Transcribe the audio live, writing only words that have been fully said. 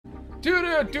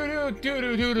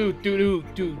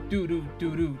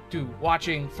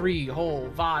Watching 3 whole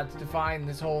VODs to find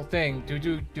this whole thing.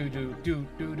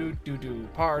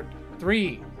 Part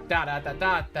 3.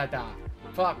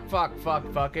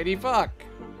 Fuckity fuck.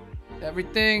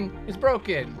 Everything is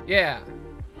broken. Yeah.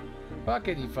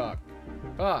 Fuckity fuck.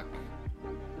 Fuck.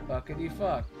 Fuckity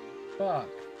fuck. Fuck.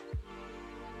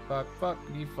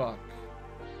 Fuckity fuck.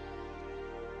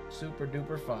 Super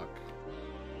duper fuck.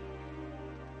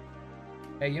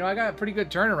 Hey, you know, I got a pretty good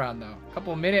turnaround, though. A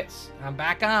couple of minutes. I'm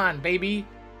back on, baby.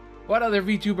 What other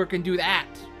VTuber can do that?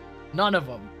 None of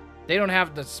them. They don't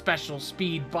have the special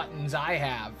speed buttons I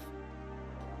have.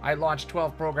 I launch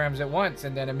 12 programs at once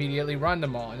and then immediately run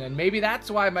them all. And then maybe that's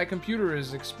why my computer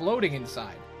is exploding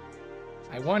inside.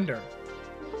 I wonder.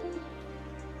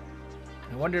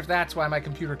 I wonder if that's why my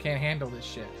computer can't handle this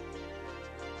shit.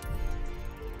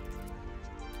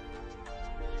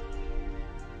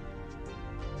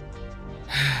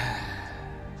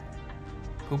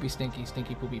 Poopy stinky,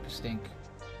 stinky poopy stink.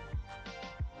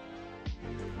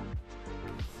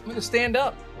 I'm gonna stand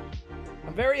up.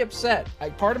 I'm very upset.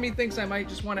 Part of me thinks I might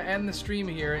just want to end the stream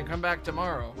here and come back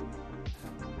tomorrow.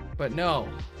 But no.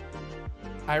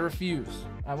 I refuse.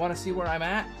 I want to see where I'm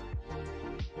at.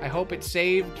 I hope it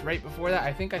saved right before that.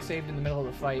 I think I saved in the middle of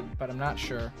the fight, but I'm not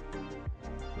sure.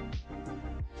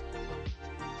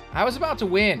 I was about to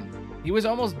win. He was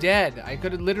almost dead. I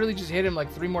could have literally just hit him like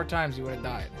 3 more times. He would have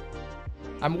died.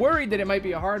 I'm worried that it might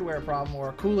be a hardware problem or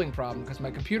a cooling problem because my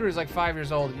computer is like 5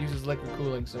 years old. It uses liquid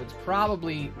cooling, so it's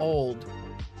probably old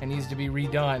and needs to be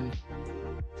redone,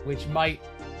 which might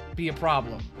be a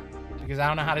problem because I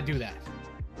don't know how to do that.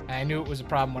 And I knew it was a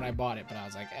problem when I bought it, but I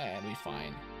was like, it'll be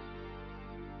fine.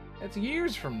 That's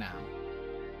years from now.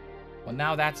 Well,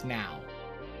 now that's now.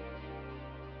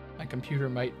 My computer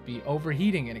might be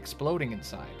overheating and exploding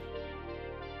inside.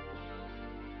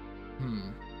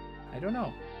 I don't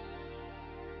know.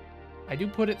 I do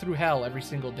put it through hell every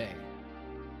single day.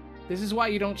 This is why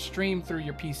you don't stream through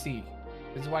your PC.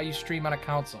 This is why you stream on a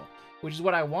console, which is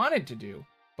what I wanted to do,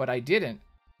 but I didn't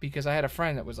because I had a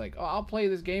friend that was like, oh, I'll play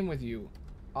this game with you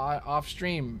off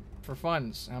stream for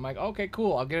funds. And I'm like, okay,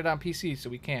 cool. I'll get it on PC so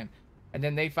we can. And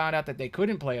then they found out that they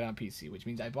couldn't play it on PC, which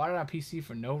means I bought it on PC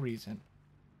for no reason.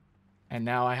 And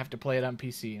now I have to play it on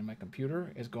PC, and my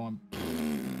computer is going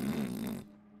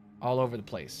all over the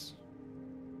place.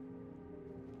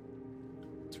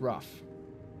 It's rough.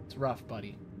 It's rough,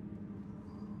 buddy.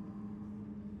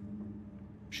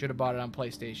 Should have bought it on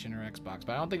PlayStation or Xbox,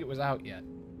 but I don't think it was out yet.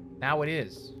 Now it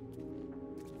is.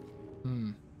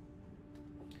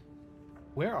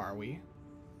 Where are we?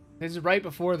 This is right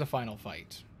before the final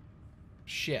fight.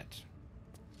 Shit.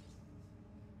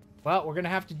 Well, we're gonna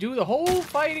have to do the whole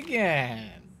fight again.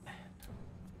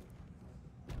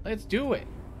 Let's do it.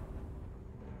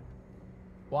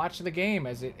 Watch the game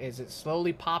as it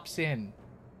slowly pops in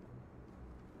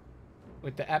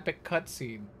with the epic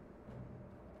cutscene.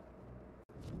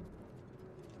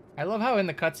 I love how in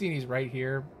the cutscene he's right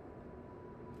here,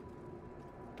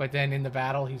 but then in the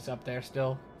battle he's up there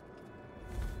still.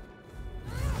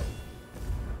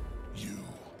 You.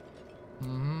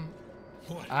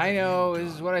 I know,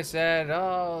 this is what I said.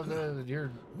 Oh,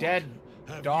 your dead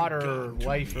daughter or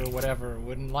wife or whatever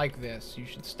wouldn't like this. You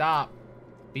should stop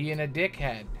being a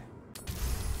dickhead.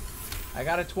 I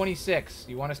got a 26.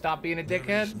 You want to stop being a dickhead?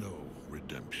 There is no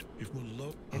redemption. If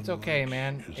it's okay,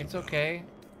 man. It's okay.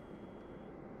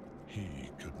 He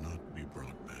could not be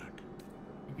brought back.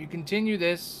 If you continue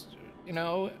this, you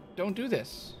know, don't do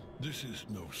this. This is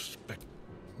no spec.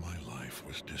 My life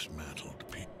was dismantled,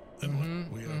 Pete. And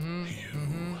what we are,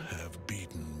 you have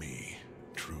beaten me,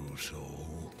 true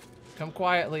soul. Come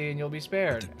quietly and you'll be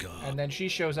spared. And then she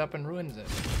shows up and ruins it.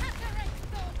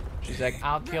 She's like,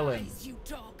 I'll kill him. You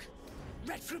dog.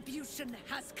 Retribution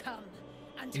has come.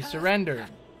 And He surrendered.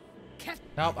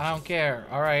 Nope, I don't care.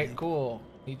 Alright, cool.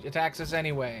 He attacks us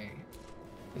anyway.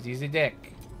 Because he's a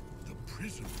dick.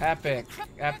 Epic.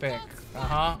 Epic.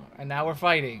 Uh-huh. And now we're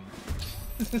fighting.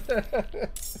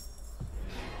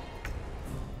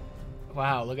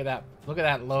 Wow, look at that. Look at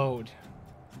that load.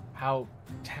 How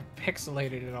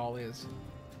pixelated it all is.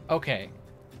 Okay.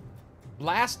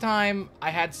 Last time I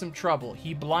had some trouble.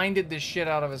 He blinded the shit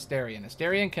out of Asterion.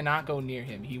 Asterion cannot go near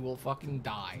him. He will fucking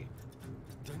die.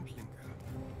 Don't linger.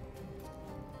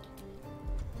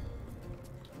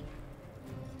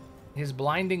 His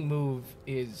blinding move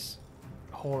is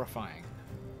horrifying.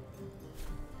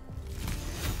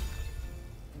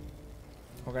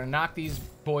 We're gonna knock these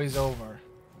boys over.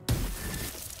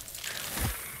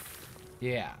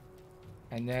 Yeah.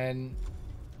 And then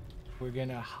we're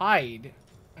gonna hide.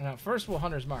 Now, first we'll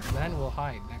Hunter's Mark, then we'll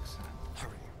hide next time.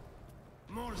 Hurry.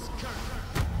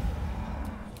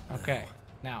 Okay.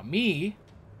 Now, me,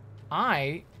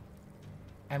 I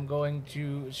am going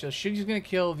to... So she's going to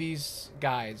kill these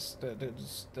guys.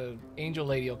 The angel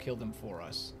lady will kill them for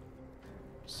us.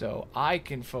 So I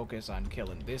can focus on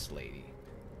killing this lady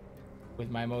with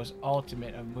my most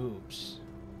ultimate of moves.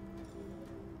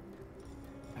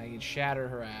 I can shatter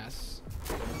her ass.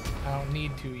 I don't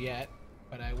need to yet,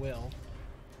 but I will.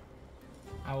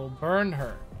 I will burn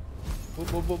her.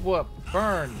 Whoop, whoop, whoop, whoop.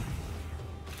 Burn.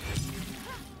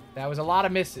 That was a lot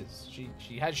of misses.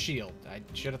 She has shield. I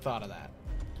should have thought of that.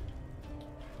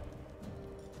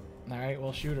 Alright,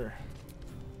 we'll shoot her.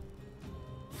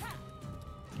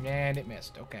 And it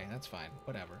missed. Okay, that's fine.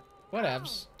 Whatever.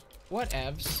 Whatevs.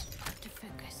 Whatevs. To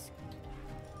focus.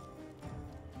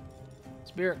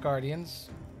 Spirit Guardians.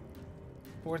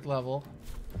 4th level.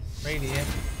 Radiant.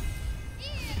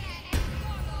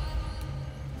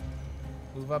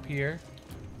 Move up here.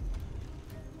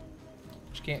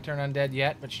 She can't turn undead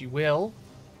yet, but she will.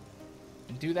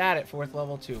 And do that at 4th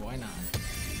level too. Why not?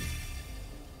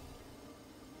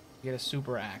 Get a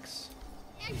super axe.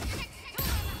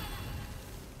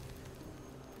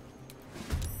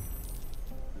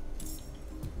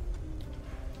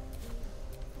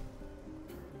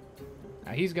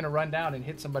 Now he's gonna run down and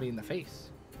hit somebody in the face.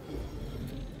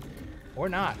 Or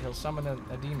not. He'll summon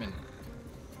a demon.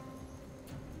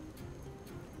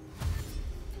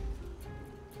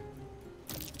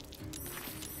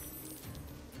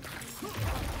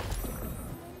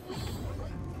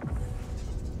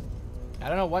 I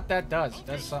don't know what that does. It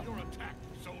does something.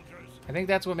 I think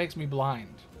that's what makes me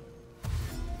blind.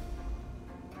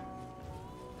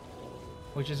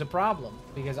 Which is a problem,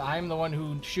 because I'm the one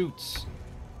who shoots.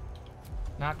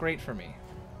 Not great for me.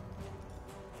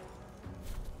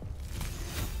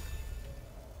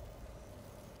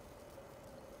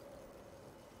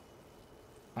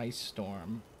 Ice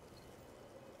Storm.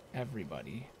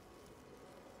 Everybody.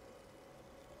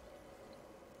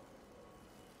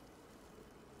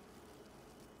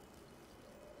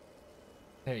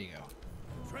 There you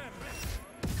go.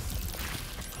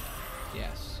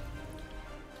 Yes.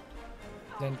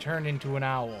 Then turn into an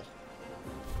owl.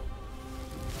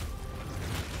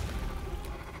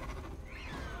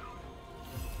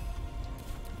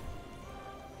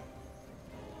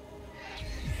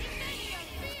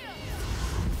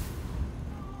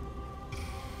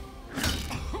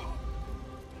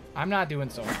 I'm not doing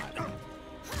so hot.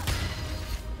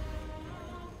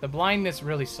 The blindness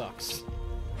really sucks.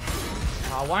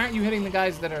 Why aren't you hitting the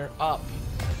guys that are up?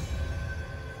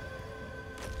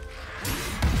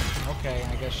 Okay,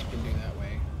 I guess she can do that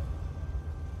way.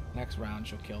 Next round,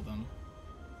 she'll kill them.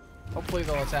 Hopefully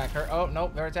they'll attack her. Oh,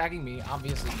 nope, they're attacking me.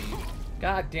 Obviously me.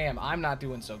 God damn, I'm not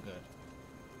doing so good.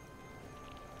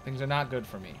 Things are not good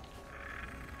for me.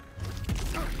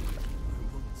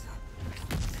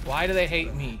 Why do they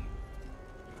hate me?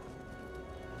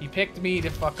 He picked me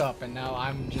to fuck up, and now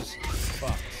I'm just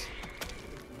fucked.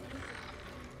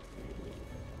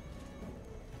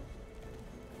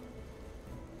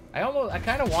 I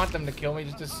kind of want them to kill me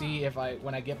just to see if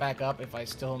when I get back up, if I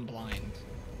still am blind.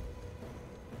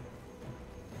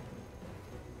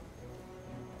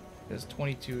 Does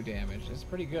 22 damage. That's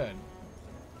pretty good.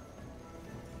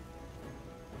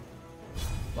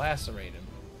 Lacerate him.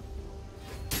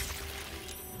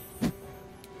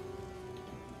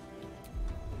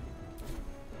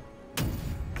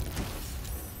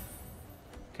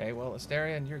 Okay, well,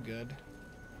 Asterion, you're good.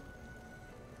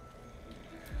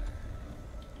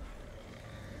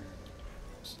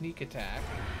 Sneak attack.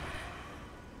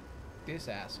 This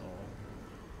asshole.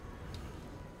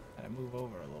 Gotta move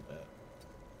over a little bit.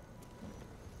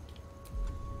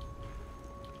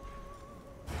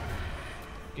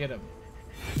 Get him.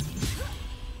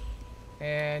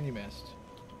 And you missed.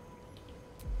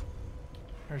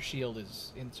 Her shield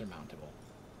is insurmountable.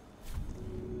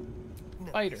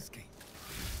 Fight her.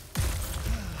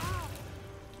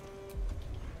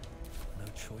 No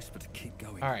choice but to keep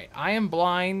going. Alright, I am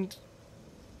blind.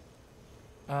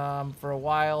 For a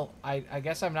while. I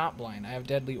guess I'm not blind. I have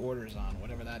deadly orders on,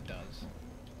 whatever that does.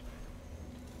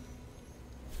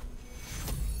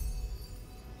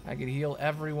 I could heal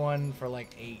everyone for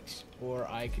like 8, or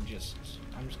I could just...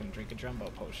 I'm just gonna drink a jumbo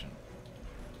potion.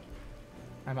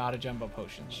 I'm out of jumbo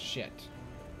potions. Shit.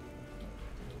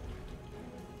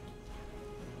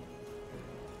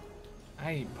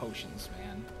 I need potions,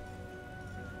 man.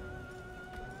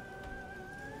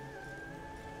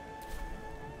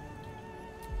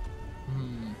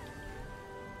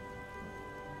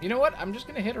 You know what? I'm just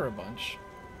gonna hit her a bunch.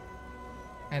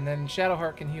 And then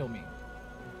Shadowheart can heal me.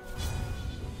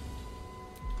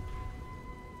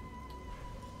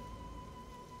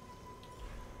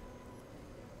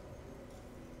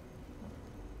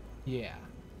 Yeah.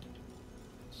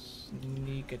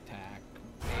 Sneak attack.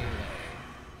 Melee.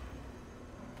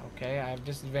 Okay, I have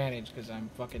disadvantage because I'm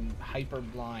fucking hyper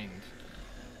blind.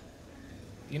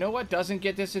 You know what doesn't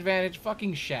get disadvantage?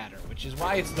 Fucking shatter, which is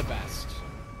why it's the best.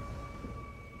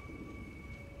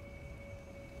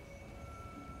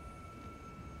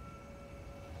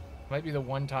 Might be the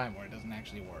one time where it doesn't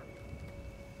actually work.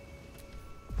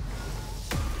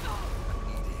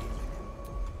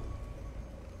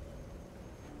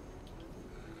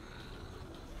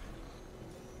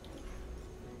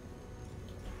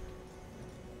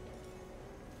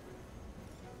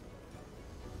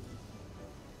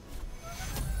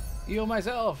 Heal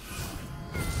myself.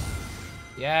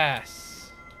 Yes.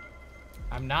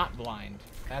 I'm not blind.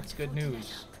 That's good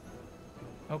news.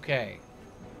 Okay.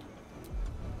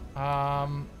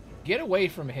 Get away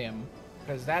from him,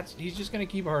 because he's just gonna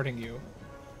keep hurting you.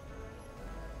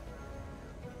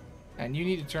 And you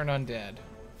need to turn undead.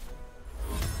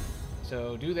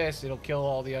 So do this, it'll kill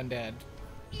all the undead.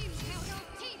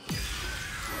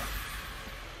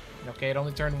 Okay, it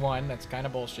only turned one. That's kind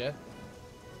of bullshit.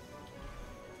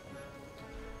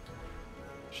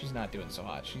 She's not doing so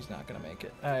hot. She's not gonna make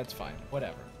it. It's fine.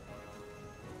 Whatever.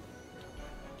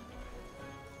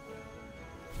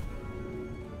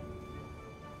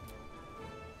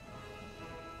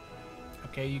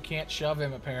 Okay, you can't shove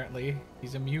him, apparently.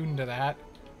 He's immune to that.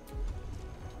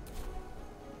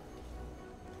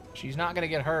 She's not gonna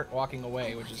get hurt walking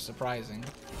away, which is surprising.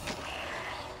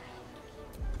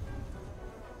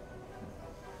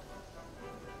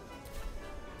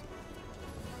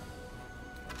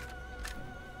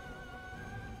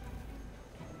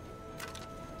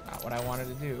 Not what I wanted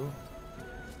to do.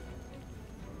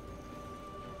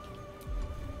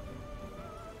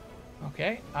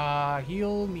 Okay,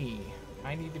 heal me.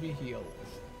 I need to be healed.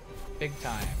 Big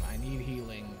time. I need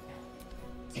healing.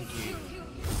 Thank you.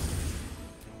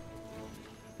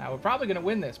 Now, we're probably going to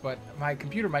win this, but my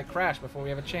computer might crash before we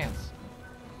have a chance.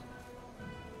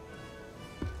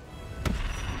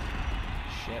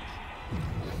 Shit.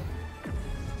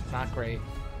 Not great.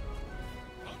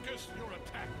 Focus your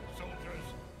attack, soldiers.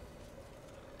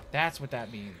 That's what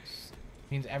that means.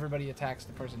 It means everybody attacks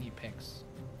the person he picks.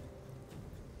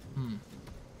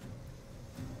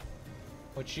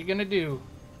 What's she gonna do?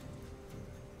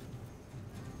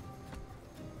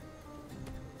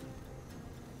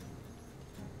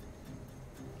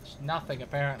 It's nothing,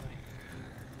 apparently.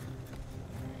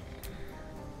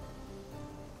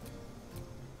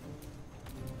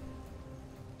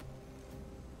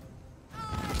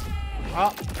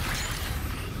 Oh.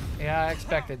 Yeah, I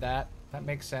expected that. That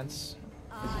makes sense.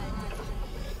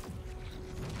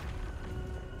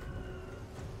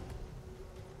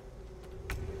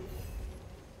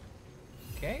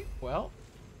 Okay, well.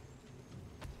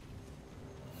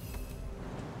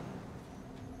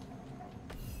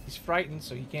 He's frightened,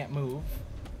 so he can't move.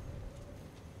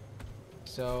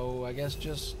 So, I guess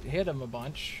just hit him a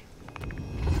bunch.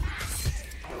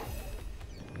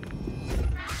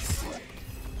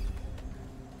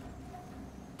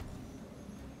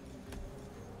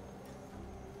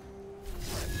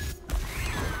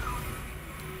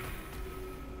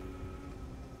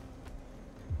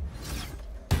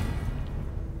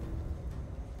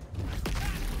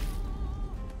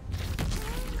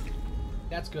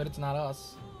 That's good, it's not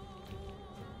us.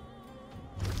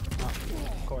 Oh,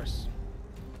 of course.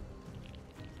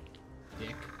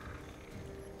 Dick.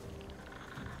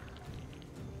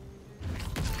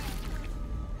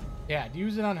 Yeah,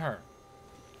 use it on her.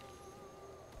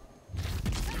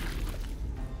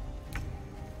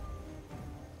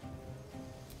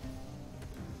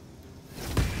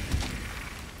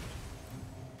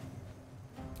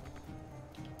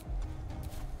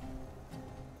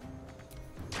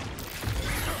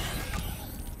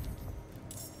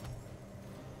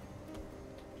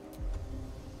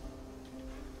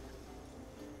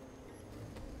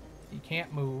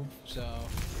 Can't move, so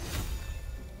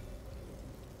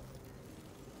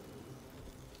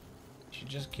should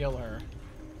just kill her.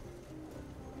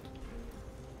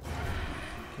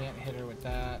 Can't hit her with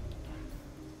that.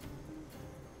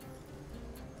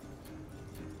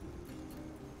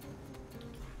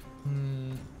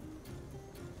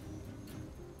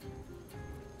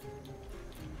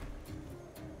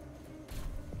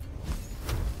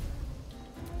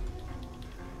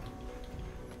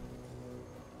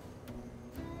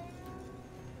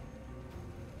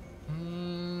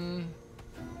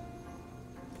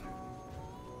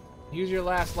 Use your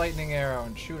last lightning arrow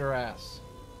and shoot her ass.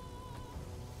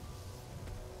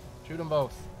 Shoot them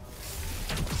both.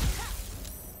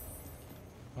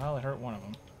 Well, it hurt one of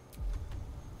them.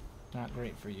 Not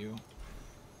great for you.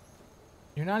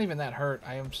 You're not even that hurt.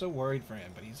 I am so worried for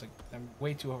him, but he's like, I'm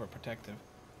way too overprotective.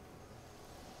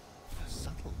 A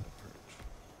subtle approach.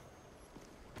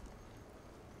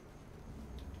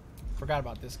 Forgot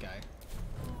about this guy.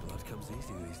 Blood comes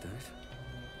easy these days.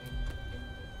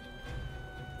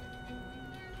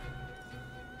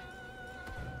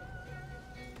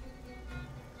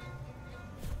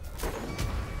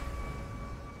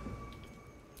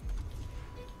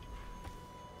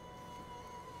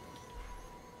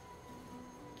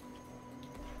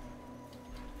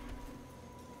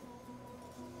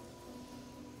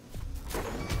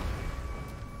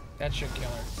 That should kill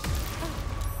her.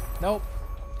 Nope.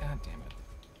 God damn it.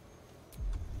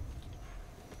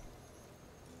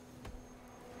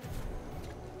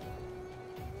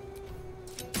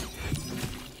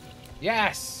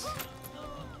 Yes!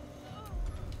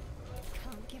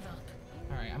 Can't give up.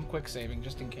 Alright, I'm quick saving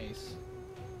just in case.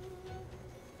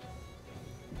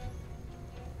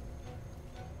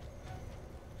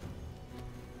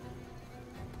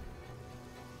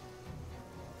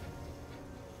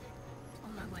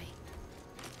 On my way.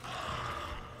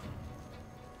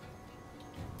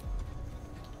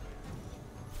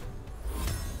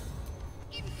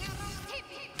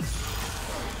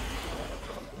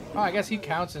 Oh, I guess he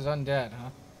counts as undead, huh?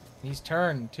 He's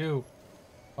turned, too.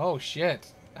 Oh,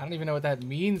 shit. I don't even know what that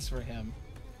means for him.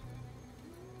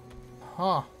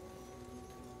 Huh.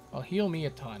 Well, heal me a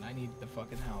ton. I need the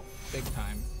fucking help. Big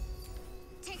time.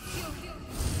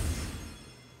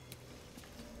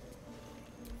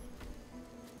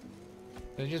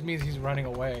 It just means he's running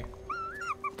away.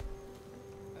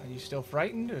 Are you still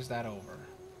frightened, or is that over?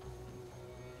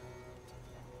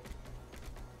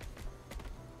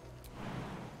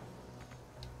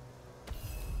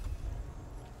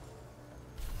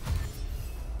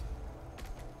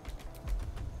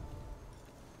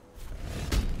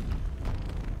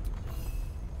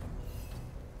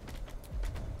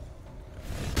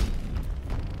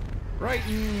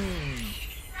 Frightened!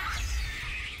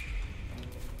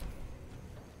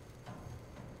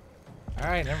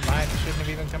 Alright, never mind. I shouldn't have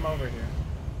even come over here.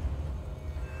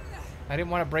 I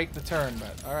didn't want to break the turn,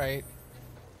 but alright.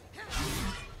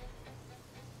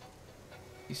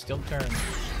 He's still turned.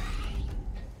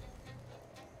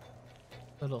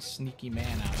 Little sneaky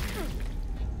man out here.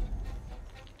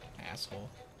 Asshole.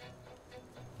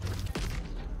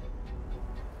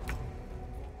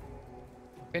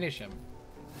 Finish him.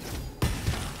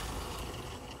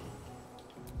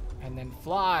 And then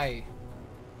fly.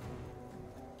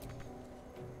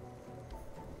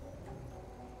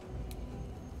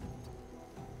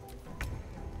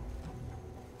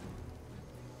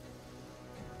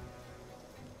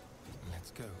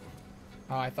 Let's go.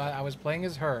 Oh, I thought I was playing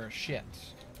as her. Shit.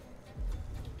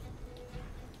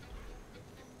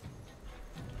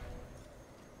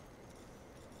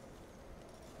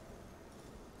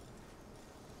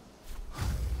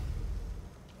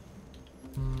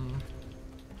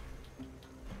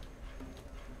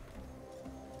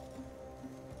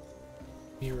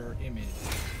 Mirror image.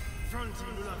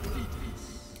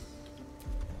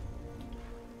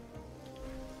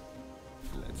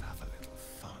 Let's have a little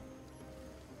fun.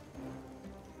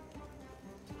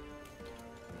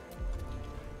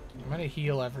 I'm gonna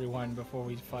heal everyone before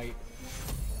we fight.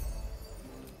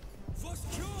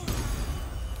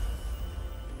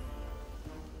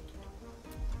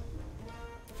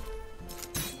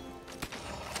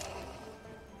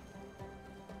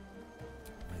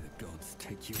 May the gods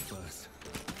take you first.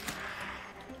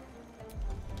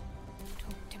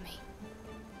 Talk to me.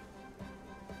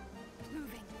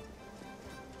 Moving.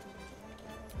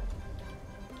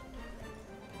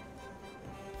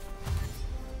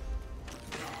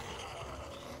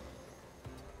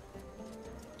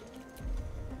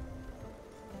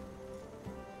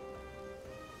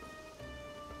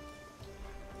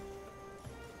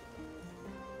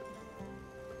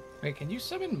 Wait, can you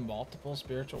summon multiple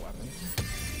spiritual weapons?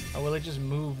 Or will it just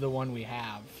move the one we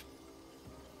have?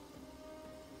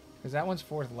 Because that one's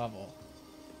 4th level.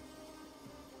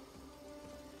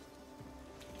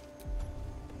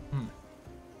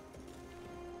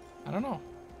 I don't know.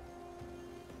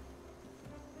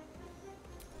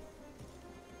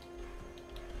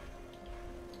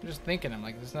 I'm just thinking, I'm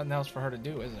like, there's nothing else for her to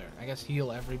do, is there? I guess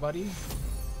heal everybody?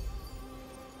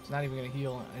 It's not even gonna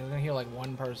heal, it's gonna heal like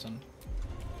one person.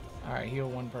 Alright, heal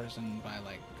one person by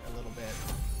like a little bit.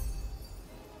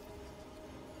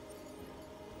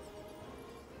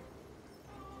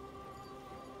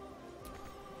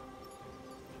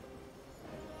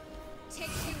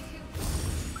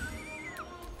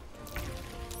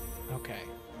 Okay.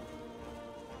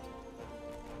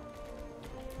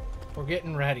 We're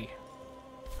getting ready.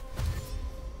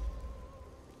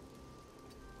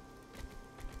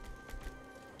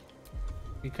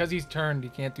 Because he's turned, he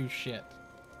can't do shit.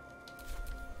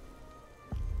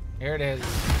 Here it is.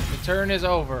 The turn is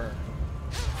over.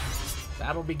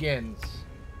 Battle begins.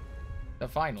 The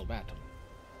final battle.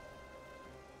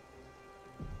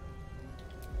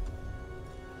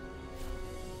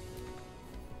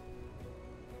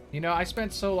 You know, I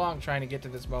spent so long trying to get to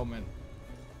this moment.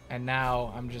 And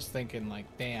now I'm just thinking, like,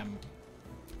 damn.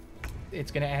 It's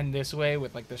gonna end this way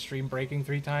with, like, the stream breaking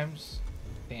 3 times.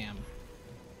 Damn.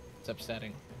 It's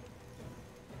upsetting.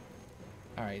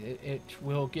 Alright, it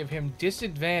will give him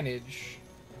disadvantage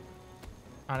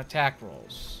on attack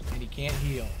rolls. And he can't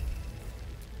heal.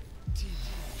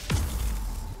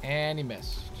 And he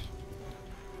missed.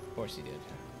 Of course he did.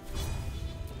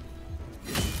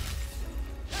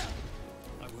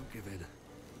 I won't give in.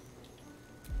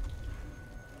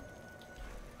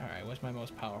 Alright, what's my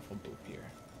most powerful boop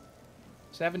here?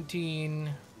 17.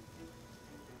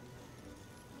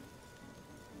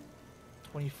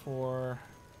 24.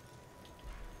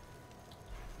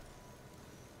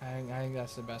 I think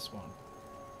that's the best one.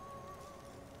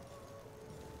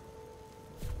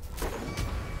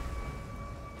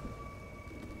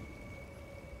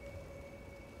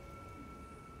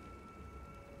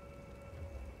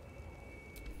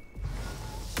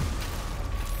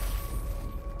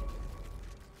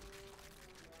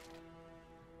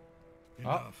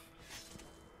 Enough.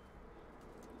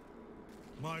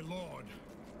 My lord.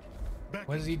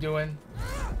 What is he doing?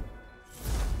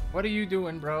 What are you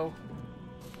doing, bro?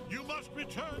 You must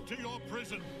return to your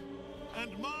prison,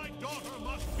 and my daughter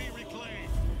must be reclaimed.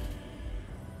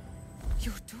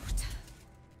 Your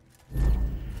daughter?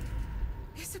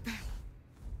 Isabel.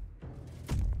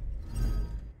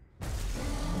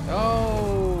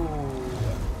 Oh!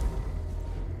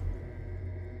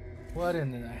 What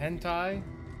in the hentai?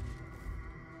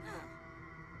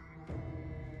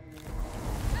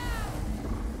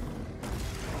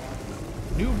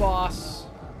 New boss.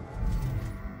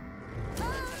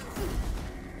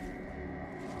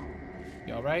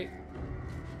 You alright?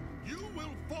 You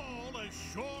will fall as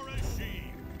sure as she.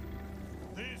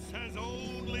 This has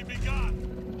only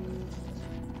begun.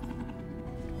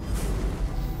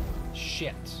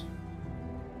 Shit.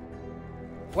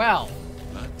 Well.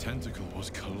 That tentacle was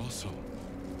colossal.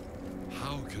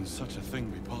 How can such a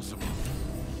thing be possible?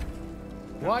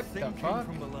 What That the thing fuck?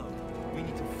 came from below. We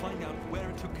need to find out where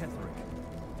it took Ketheric.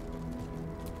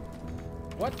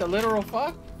 What the literal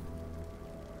fuck?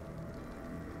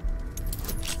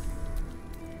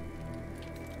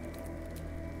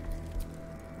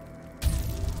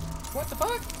 What the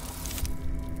fuck?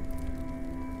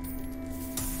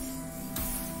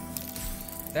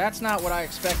 That's not what I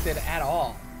expected at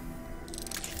all.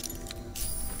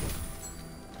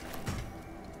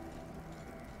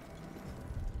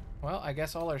 Well, I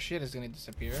guess all our shit is gonna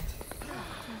disappear.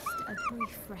 Just a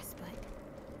brief respite.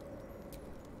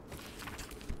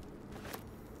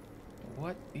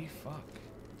 What the fuck?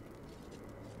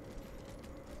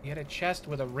 He had a chest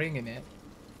with a ring in it.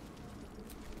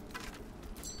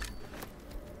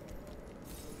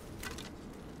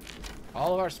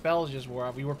 All of our spells just wore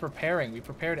off. We were preparing. We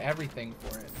prepared everything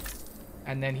for it.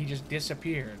 And then he just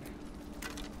disappeared.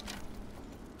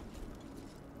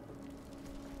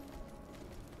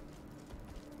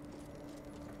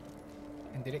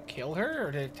 And did it kill her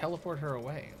or did it teleport her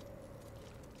away?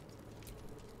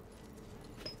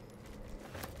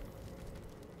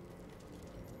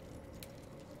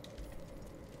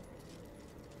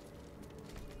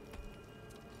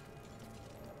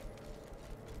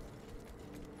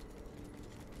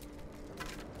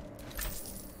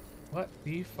 What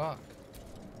the fuck?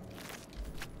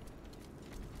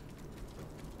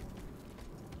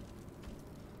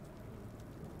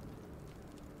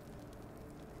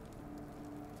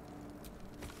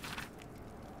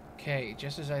 Okay,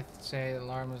 just as I say, the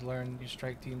alarm was learned, you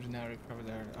strike teams now to recover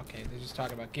their... Okay, they're just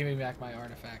talking about giving back my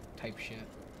artifact type shit.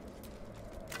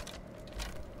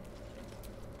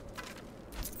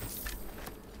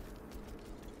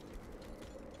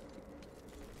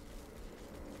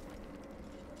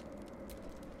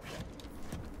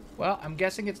 Well, I'm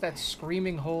guessing it's that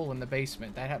screaming hole in the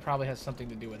basement. That probably has something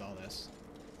to do with all this.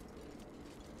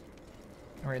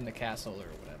 Or in the castle or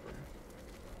whatever.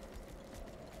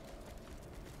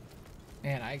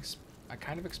 Man, I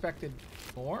kind of expected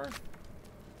more.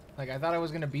 Like, I thought I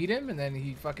was gonna beat him, and then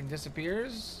he fucking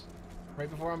disappears right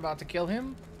before I'm about to kill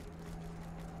him.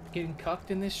 Getting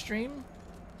cucked in this stream.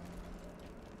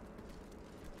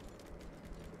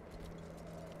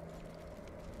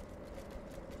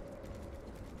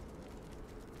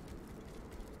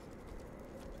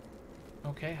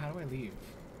 Okay, how do I leave?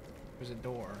 There's a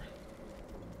door.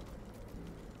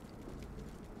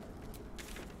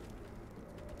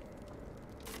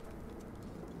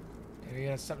 Maybe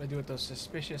it has something to do with those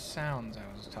suspicious sounds I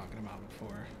was talking about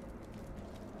before.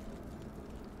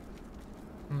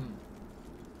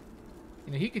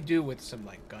 You know, he could do with some,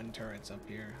 like, gun turrets up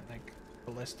here. Like,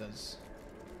 ballistas.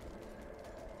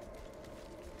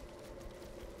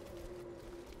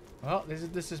 Well, this is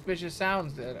the suspicious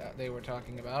sounds that they were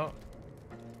talking about.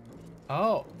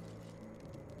 Oh.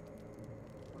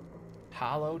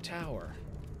 Hollow Tower.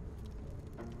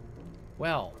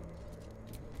 Well.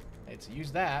 Let's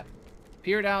use that.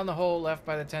 Peer down the hole left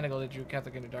by the tentacle that drew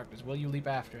Kethric into darkness. Will you leap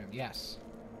after him? Yes.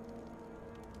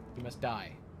 You must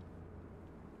die.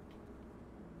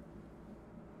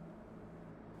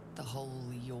 The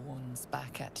hole yawns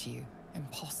back at you,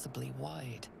 impossibly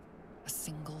wide. A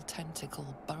single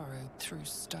tentacle burrowed through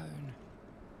stone.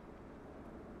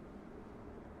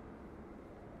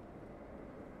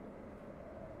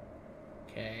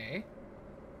 Okay.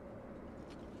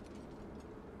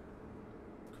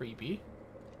 Creepy.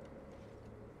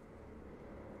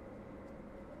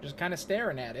 Just kind of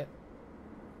staring at it.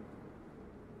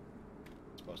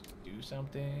 Supposed to do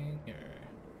something, or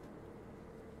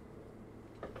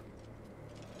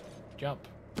jump.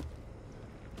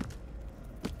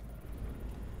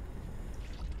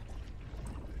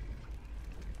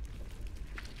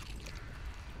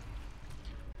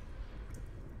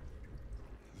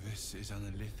 This is an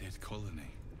Alithid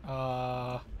colony.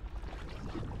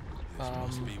 This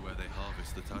must be where they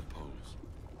harvest the tadpoles.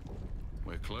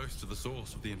 We're close to the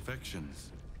source of the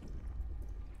infections.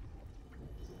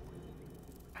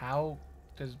 How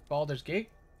does Baldur's Gate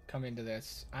come into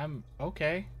this? I'm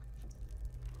okay.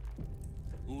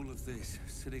 All of this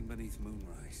sitting beneath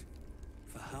moonrise.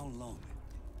 For how long?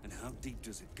 And how deep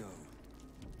does it go?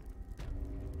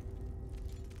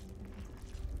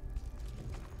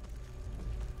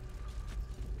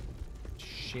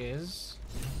 Shiz.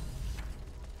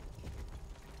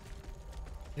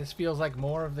 This feels like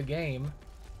more of the game.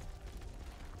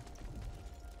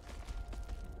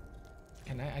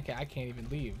 And I can't even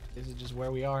leave. This is just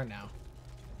where we are now.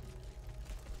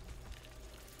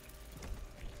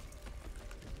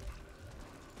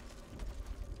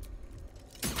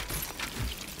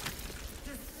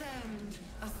 Descend,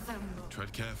 assemble.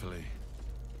 Tread carefully.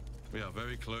 We are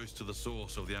very close to the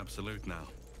source of the Absolute now.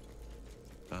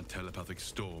 That telepathic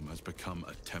storm has become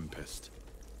a tempest.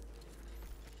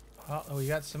 Oh, we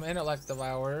got some intellect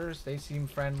devourers. They seem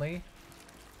friendly.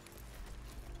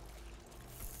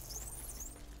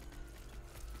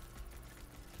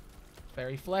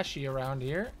 Very fleshy around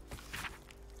here.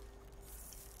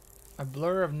 A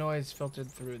blur of noise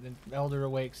filtered through. The elder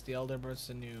awakes. The elder bursts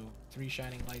anew. 3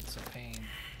 shining lights of pain.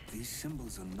 These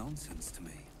symbols are nonsense to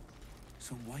me.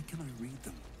 So why can I read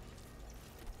them?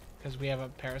 Because we have a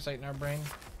parasite in our brain.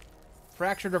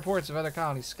 Fractured reports of other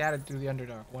colonies scattered through the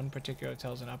Underdark. One particular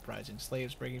tells an uprising.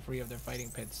 Slaves breaking free of their fighting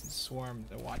pits and swarm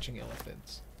the watching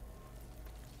Illithids.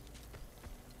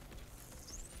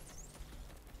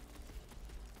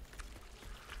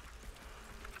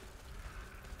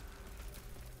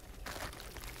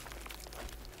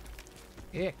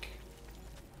 Ick.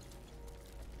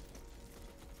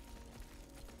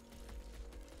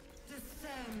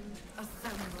 Descend,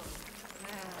 assemble.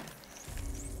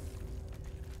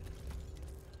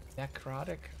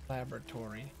 Necrotic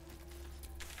laboratory.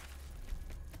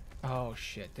 Oh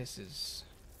shit, this is...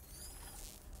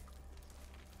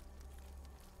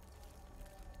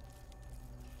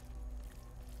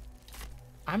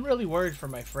 I'm really worried for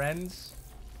my friends.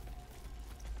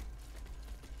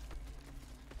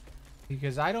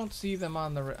 Because I don't see them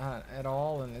on the at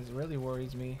all, and it really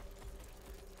worries me.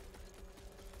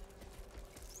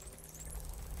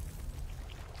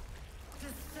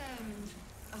 Descend,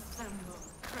 assemble,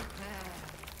 prepare.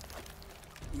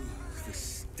 The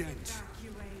stench.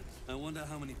 Evacuate. I wonder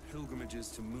how many pilgrimages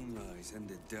to Moonrise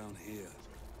ended down here.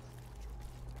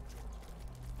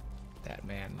 That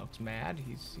man looks mad.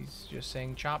 He's just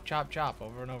saying chop, chop, chop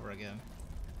over and over again.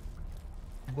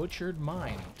 Butchered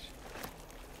mind.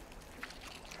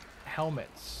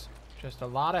 Helmets. Just a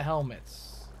lot of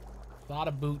helmets. A lot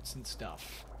of boots and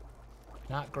stuff.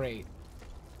 Not great.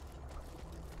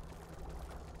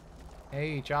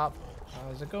 Hey, Chop.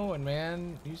 How's it going,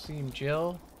 man? You seem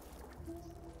chill.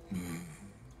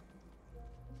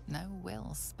 No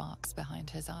will sparks behind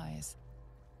his eyes.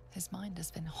 His mind has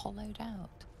been hollowed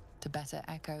out to better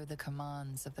echo the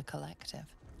commands of the collective.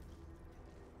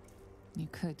 You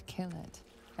could kill it,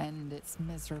 end its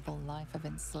miserable life of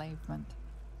enslavement.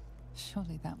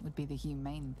 Surely that would be the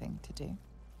humane thing to do.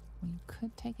 Or you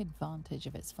could take advantage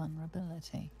of its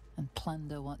vulnerability and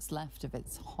plunder what's left of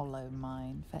its hollow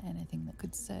mind for anything that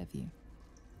could serve you.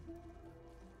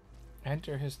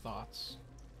 Enter his thoughts.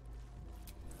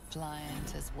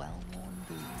 Pliant as well-worn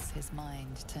boots, his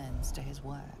mind turns to his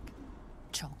work.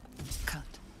 Chop, cut,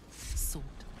 sort,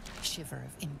 shiver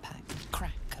of impact,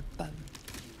 crack of bone.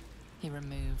 He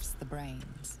removes the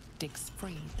brains, digs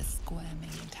free the squirming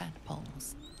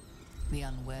tadpoles, the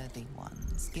unworthy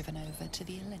ones given over to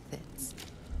the illithids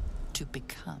to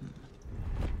become.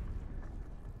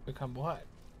 Become what?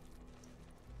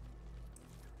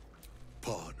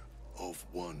 Part of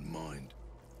one mind.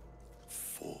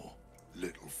 4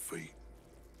 little feet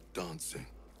dancing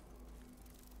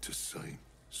to same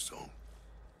song.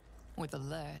 With a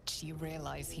lurch, you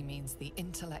realize he means the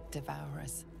intellect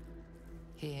devourers.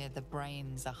 Here, the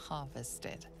brains are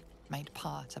harvested, made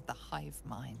part of the hive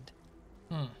mind.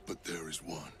 But there is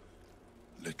one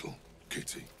little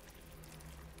kitty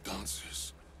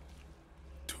dances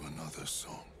to another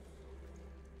song.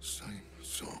 Same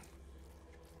song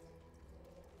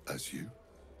as you.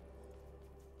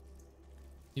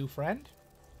 New friend?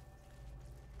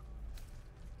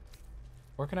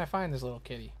 Where can I find this little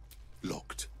kitty?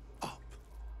 Locked up.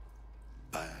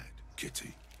 Bad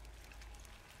kitty.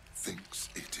 Thinks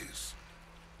it is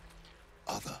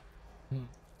other.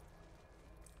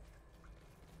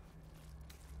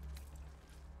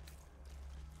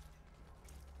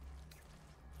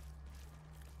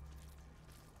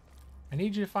 I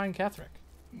need you to find Kethric.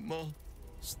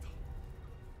 Monster.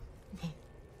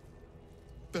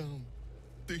 Down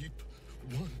deep.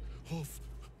 1 of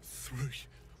 3.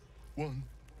 1.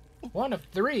 1 of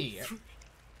 3?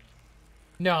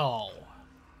 No.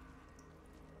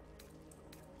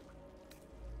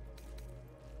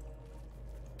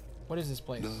 What is this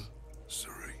place?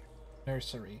 Nursery.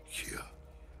 Nursery. Here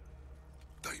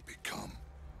they become.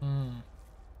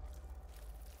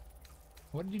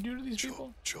 What did you do to these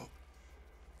people? Chop.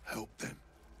 Help them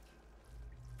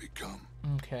become.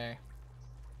 Okay.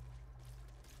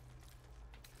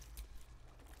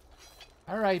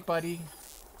 All right, buddy.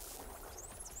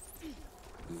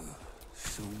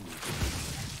 So much.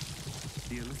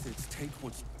 The illithids take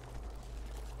what's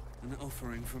an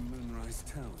offering from Moonrise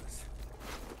Towers.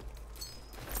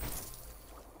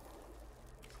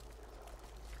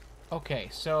 Okay,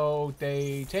 so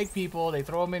they take people, they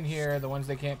throw them in here, the ones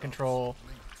they can't control,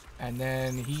 and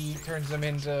then he turns them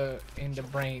into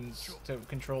brains to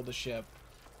control the ship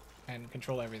and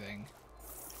control everything.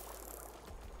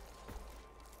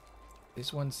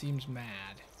 This one seems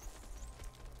mad.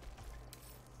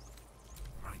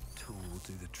 Right tool will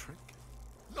do the trick.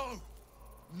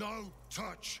 No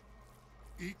touch.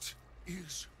 It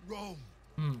is wrong.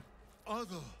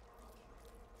 Other.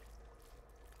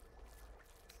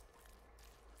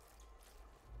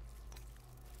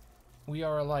 We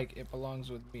are alike. It belongs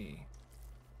with me.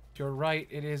 If you're right,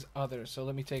 it is other, so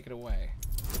let me take it away.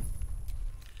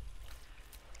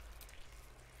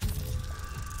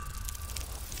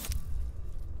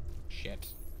 Shit.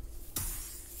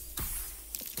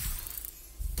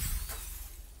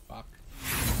 Fuck.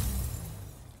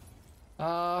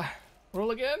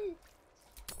 Roll again?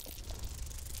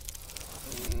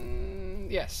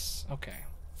 Yes. Okay.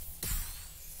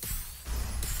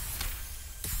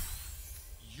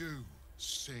 You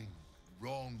sing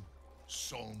wrong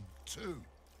song too.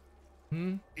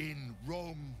 In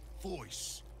wrong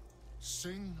voice.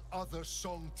 Sing other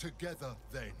song together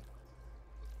then.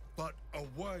 But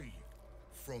away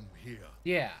from here.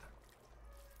 Yeah.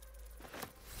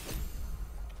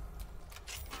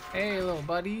 Hey, little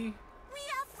buddy. We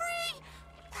are free!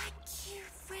 Thank you,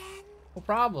 friend. No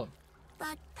problem.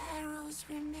 But perils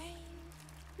remain,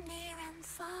 near and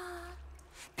far.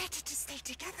 Better to stay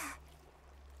together.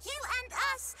 You and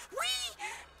us,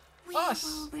 we Us.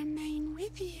 will remain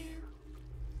with you.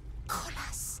 Call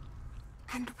us,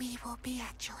 and we will be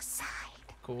at your side.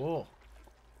 Cool.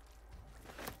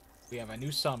 We have a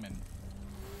new summon.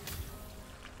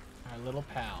 Our little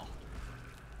pal.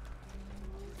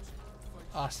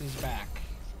 Us is back.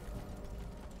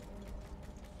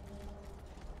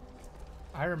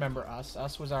 I remember Us.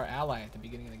 Us was our ally at the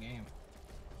beginning of the game.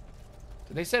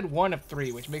 So they said 1 of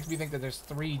 3, which makes me think that there's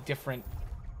 3 different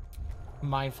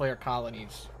Mind Flayer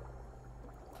colonies.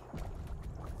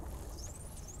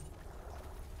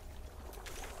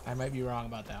 I might be wrong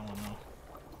about that one, though.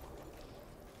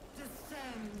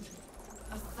 Descend,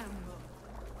 assemble,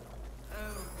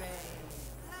 obey,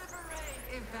 liberate,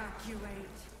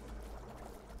 evacuate.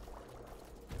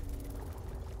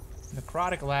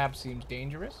 Necrotic lab seems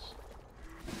dangerous.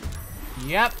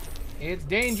 Yep, it's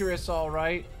dangerous, all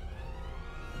right.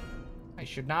 I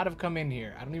should not have come in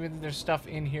here. I don't even think there's stuff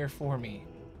in here for me.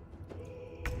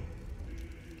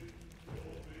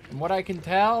 From what I can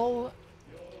tell,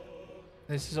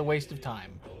 this is a waste of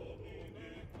time.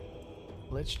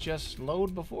 let's just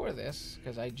load before this,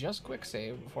 because I just quick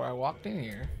saved before I walked in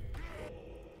here.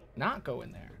 Not go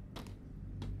in there.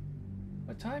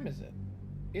 What time is it?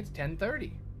 It's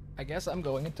 10:30. I guess I'm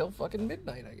going until fucking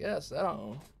midnight, I guess. I don't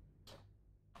know.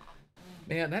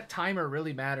 Man, that timer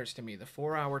really matters to me. The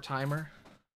 4-hour timer.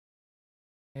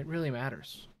 It really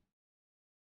matters.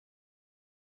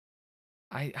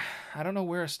 I don't know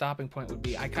where a stopping point would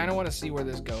be. I kind of want to see where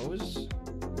this goes.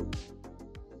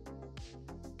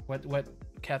 What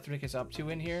Kethric is up to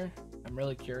in here. I'm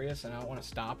really curious, and I don't want to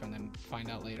stop and then find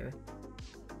out later.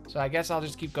 So I guess I'll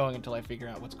just keep going until I figure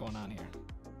out what's going on here.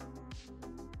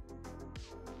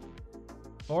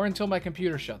 Or until my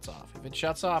computer shuts off. If it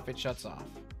shuts off, it shuts off.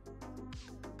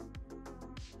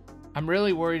 I'm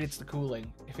really worried it's the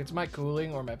cooling. If it's my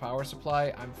cooling or my power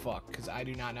supply, I'm fucked, because I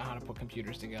do not know how to put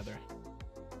computers together.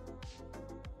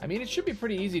 I mean, it should be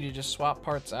pretty easy to just swap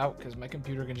parts out, because my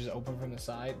computer can just open from the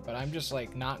side, but I'm just,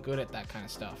 like, not good at that kind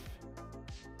of stuff.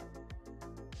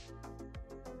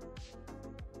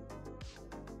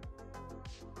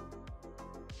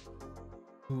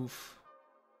 Oof.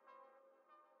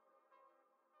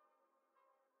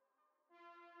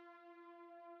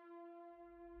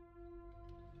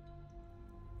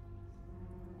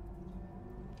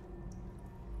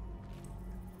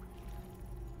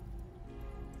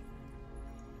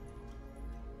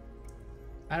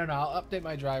 I don't know, I'll update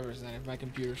my drivers, and then if my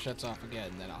computer shuts off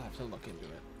again, then I'll have to look into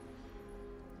it.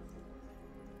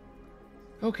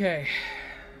 Okay.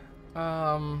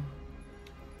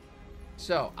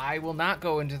 So, I will not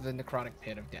go into the necrotic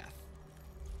pit of death.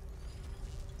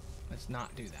 Let's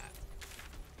not do that.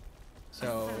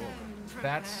 So,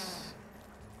 that's...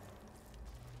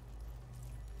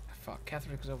 Fuck,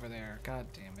 Ketheric's over there. God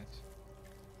damn it.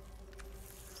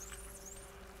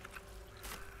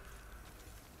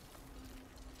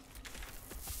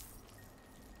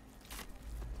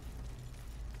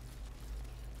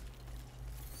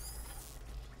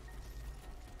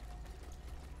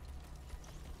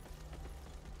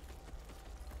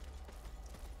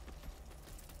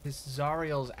 This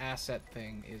Zariel's asset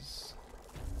thing is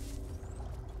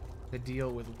the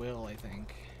deal with Will, I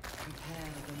think.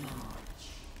 Prepare the march.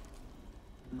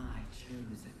 My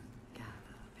chosen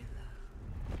gather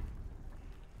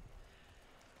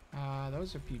below.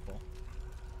 Those are people.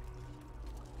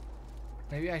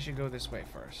 Maybe I should go this way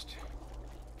first.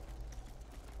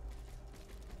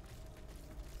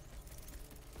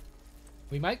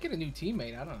 We might get a new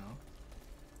teammate, I don't know.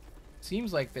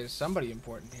 Seems like there's somebody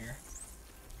important here.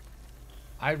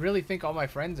 I really think all my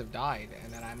friends have died,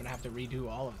 and then I'm gonna have to redo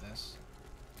all of this.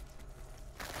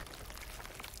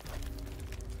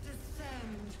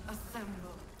 Descend,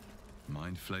 assemble.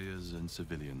 Mind flayers and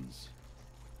civilians,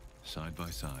 side by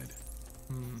side.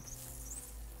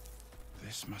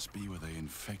 This must be where they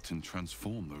infect and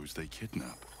transform those they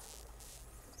kidnap.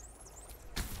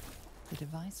 The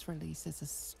device releases a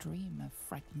stream of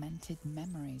fragmented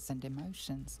memories and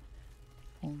emotions.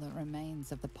 All that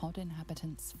remains of the pod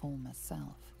inhabitant's former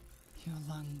self. Your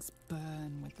lungs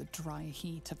burn with the dry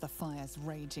heat of the fires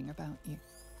raging about you.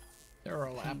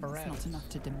 Neural apparatus. Not enough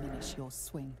to diminish your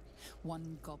swing.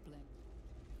 One goblin.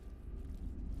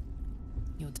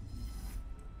 You're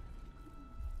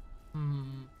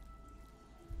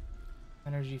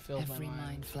Energy fills my Every mind.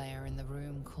 mind flayer in the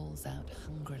room calls out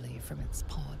hungrily from its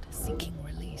pod, seeking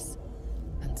release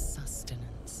and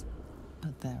sustenance.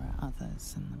 But there are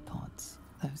others in the pods.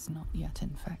 Those not yet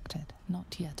infected,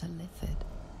 not yet elithid,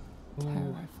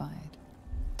 terrified,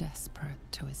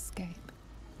 desperate to escape.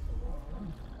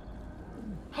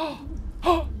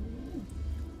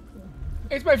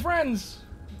 It's my friends!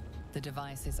 The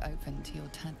device is open to your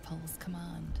tadpole's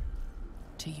command,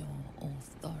 to your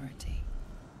authority.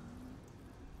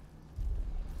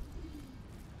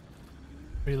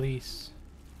 Release.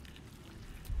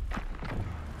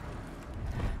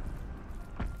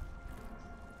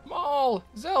 Maul!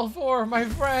 Zelfor, my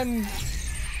friend!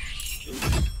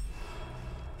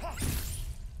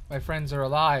 My friends are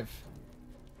alive.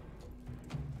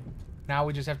 Now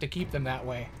we just have to keep them that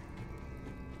way.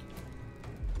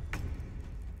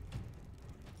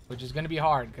 Which is gonna be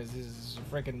hard, because this is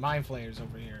freaking mind flayers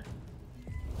over here.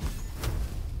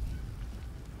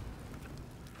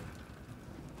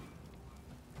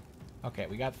 Okay,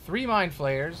 we got 3 mind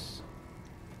flayers.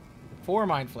 4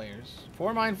 mind flayers.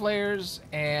 4 mind flayers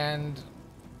and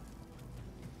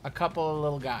a couple of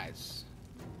little guys.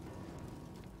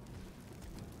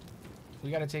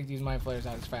 We gotta take these mind flayers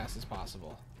out as fast as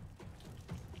possible.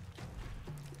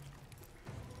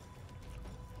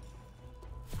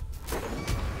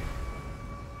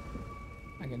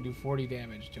 I can do 40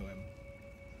 damage to him.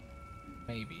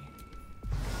 Maybe.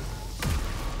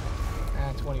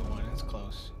 21. That's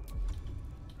close.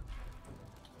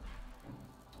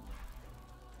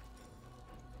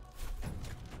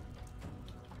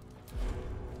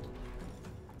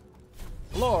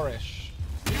 Flourish.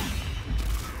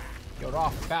 You're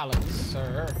off balance,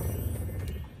 sir.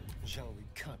 Shall we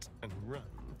cut and run?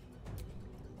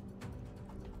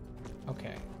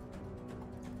 Okay.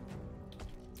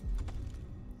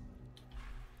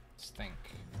 Let's think.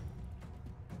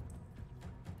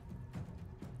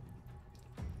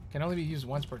 Can only be used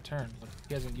once per turn.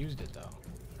 He hasn't used it though.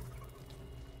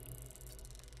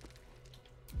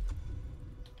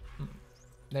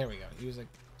 There we go. He was like,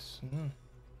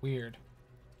 weird.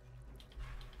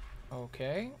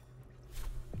 Okay.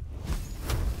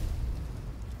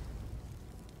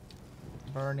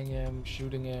 Burning him,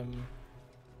 shooting him.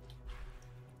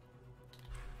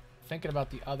 Thinking about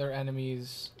the other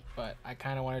enemies, but I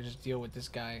kind of want to just deal with this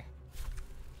guy.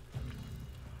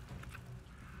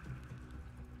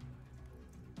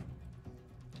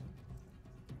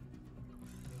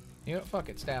 You know what? Fuck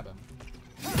it. Stab him.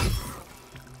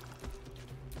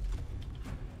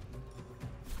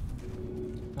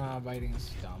 Biting is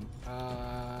dumb.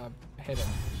 Hit him.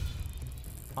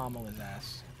 Pommel his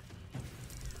ass.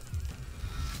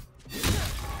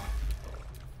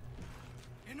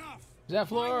 Enough.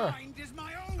 Zephyr! Is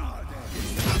my own.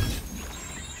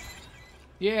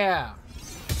 Yeah!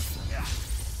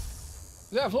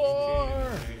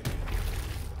 Zephyr!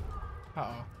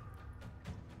 Uh-oh.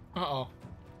 Uh-oh.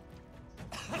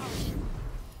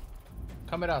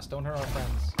 Come at us, don't hurt our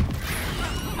friends.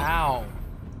 Ow.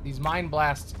 These mind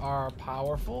blasts are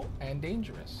powerful and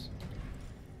dangerous.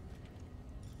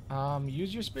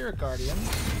 Use your spirit guardian.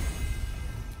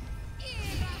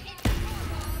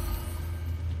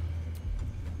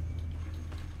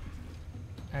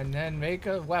 And then make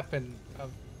a weapon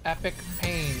of epic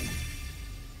pain.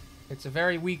 It's a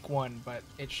very weak one, but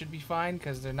it should be fine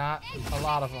because they're not a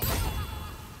lot of them.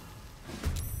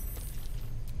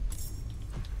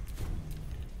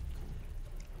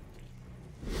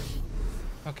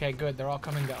 Okay, good. They're all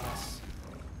coming to us.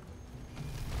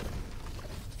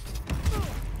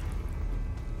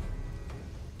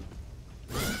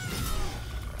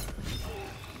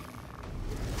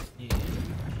 Yeah.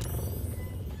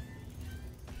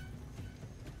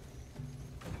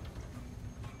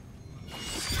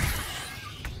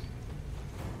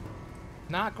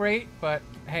 Not great, but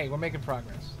hey, we're making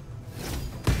progress.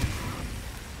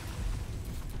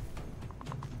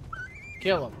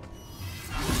 Kill him.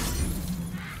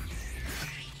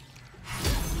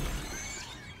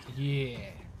 Yeah.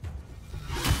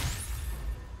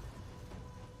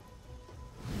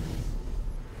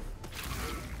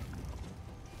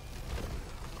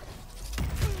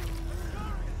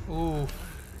 Ooh.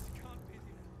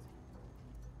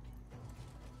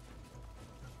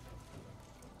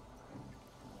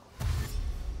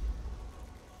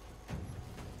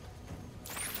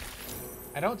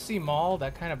 I don't see Maul.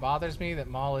 That kind of bothers me that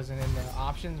Maul isn't in the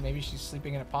options. Maybe she's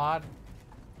sleeping in a pod.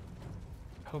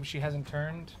 Hope she hasn't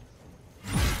turned.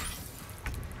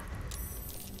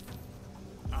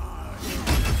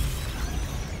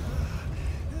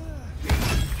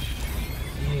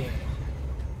 Yeah.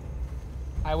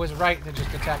 I was right to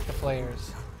just attack the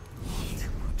players.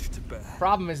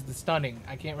 Problem is the stunning.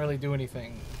 I can't really do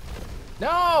anything.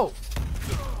 No!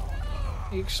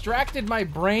 He extracted my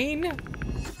brain?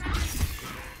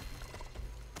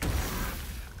 The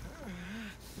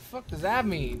fuck does that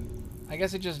mean? I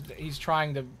guess it just, he's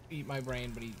trying to eat my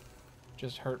brain, but he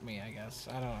just hurt me, I guess.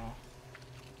 I don't know.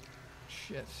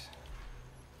 Shit.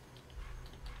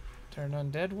 Turn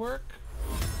undead work?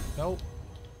 Nope.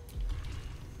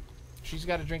 She's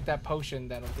got to drink that potion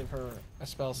that'll give her a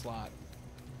spell slot.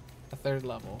 A 3rd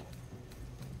level.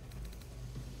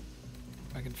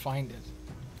 If I can find it.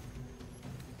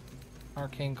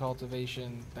 Arcane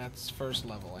cultivation, that's 1st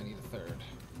level. I need a 3rd.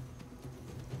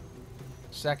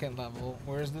 2nd level.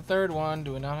 Where's the 3rd one?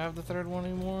 Do we not have the 3rd one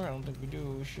anymore? I don't think we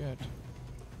do. Shit.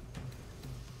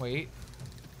 Wait.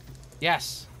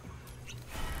 Yes!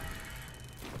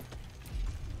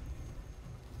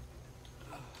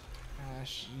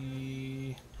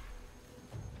 She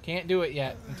can't do it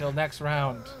yet until next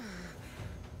round.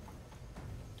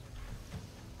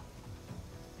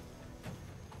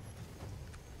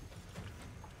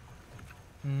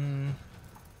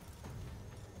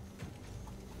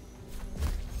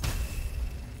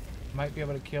 Might be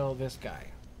able to kill this guy.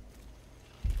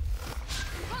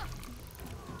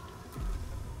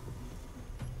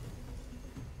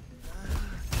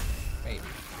 Maybe.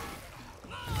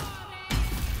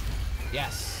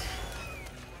 Yes.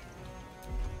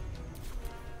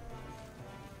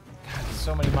 God, this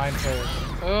so many mind flayers.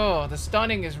 Oh, the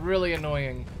stunning is really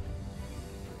annoying.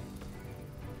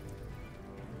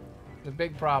 The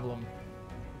big problem.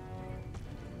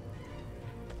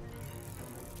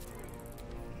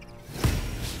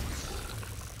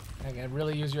 I can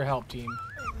really use your help, team.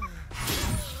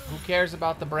 Who cares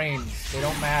about the brains? They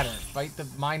don't matter. Fight the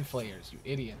mind flayers, you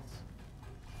idiots.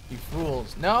 You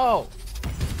fools. No!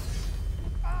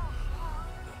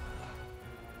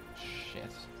 Shit.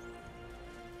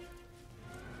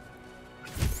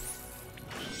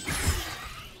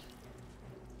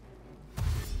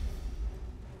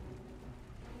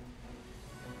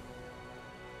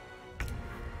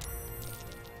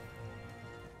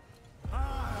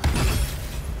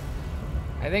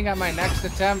 I think on my next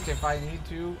attempt, if I need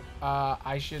to,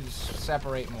 I should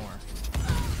separate more.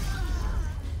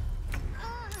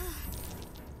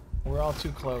 We're all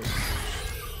too close.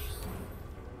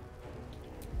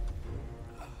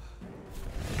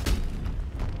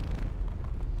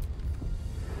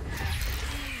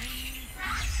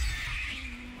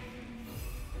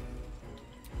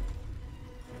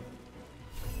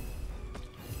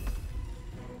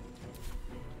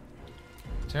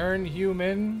 Turn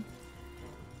human.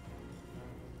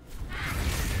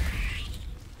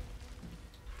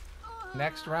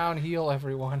 Next round, heal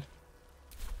everyone.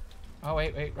 Oh,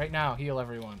 wait, right now, heal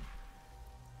everyone.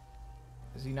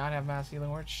 Does he not have mass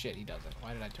healing words? Shit, he doesn't.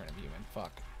 Why did I turn him human?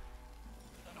 Fuck.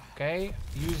 Okay,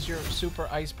 use your super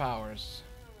ice powers.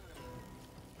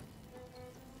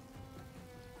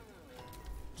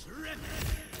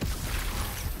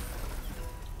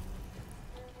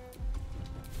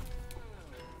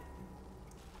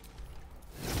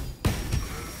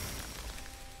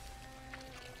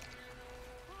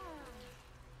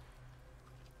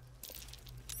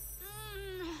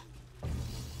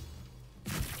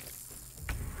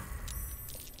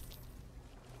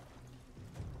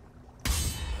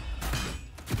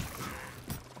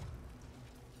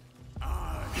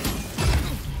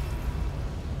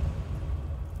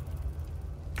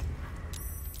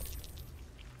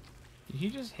 Did he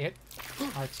just hit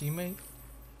our teammate?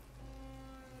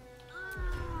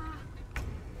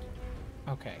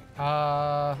 Okay.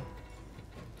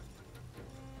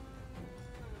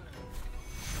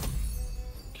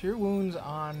 Cure wounds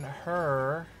on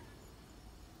her,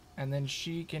 and then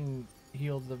she can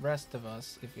heal the rest of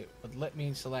us if it would let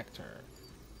me select her.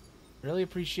 Really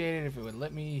appreciate it if it would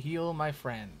let me heal my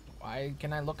friend. Why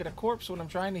can I look at a corpse when I'm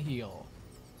trying to heal?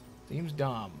 Seems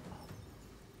dumb.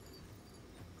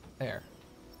 There.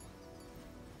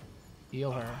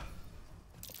 Heal her.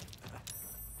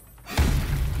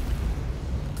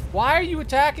 Why are you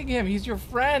attacking him? He's your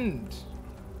friend.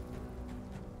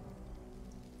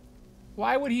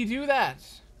 Why would he do that?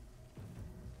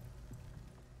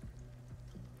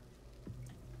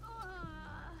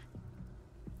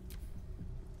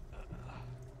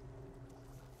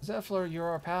 Zephyr, you're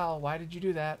our pal. Why did you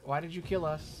do that? Why did you kill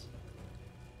us?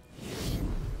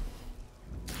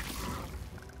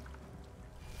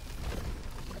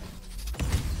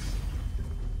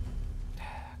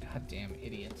 Goddamn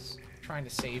idiots. I'm trying to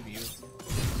save you.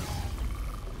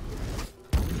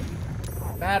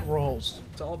 Bad rolls.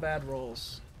 It's all bad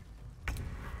rolls.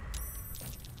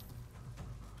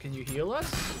 Can you heal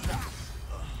us?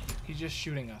 He's just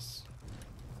shooting us.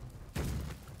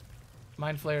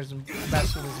 Mind flayers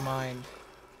mess with his mind.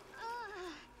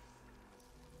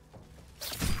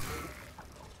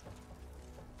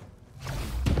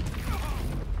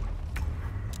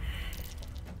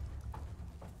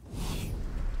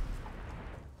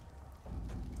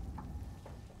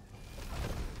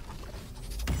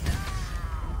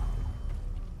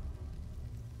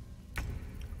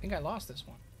 I think I lost this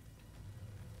one.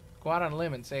 Go out on a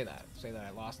limb and say that. Say that I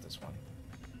lost this one.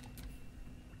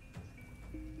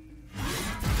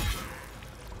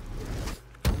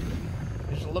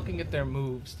 Just looking at their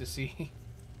moves to see.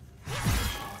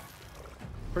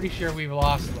 Pretty sure we've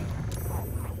lost them.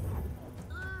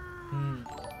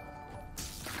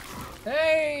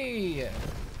 Hey!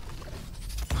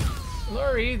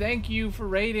 Lurie, thank you for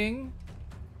raiding.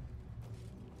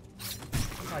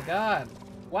 Oh my god.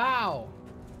 Wow.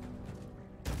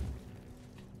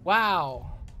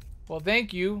 Wow. Well,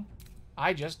 thank you.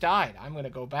 I just died. I'm gonna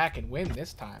go back and win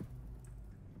this time.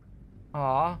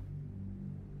 Aw.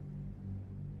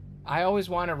 I always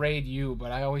want to raid you,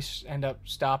 but I always end up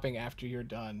stopping after you're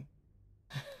done.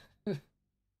 And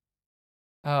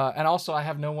also, I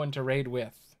have no one to raid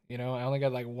with. You know, I only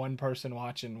got like one person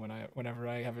watching whenever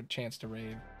I have a chance to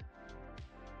raid.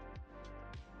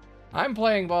 I'm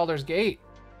playing Baldur's Gate.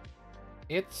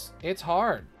 It's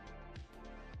hard.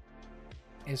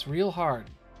 It's real hard.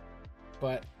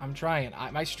 but I'm trying.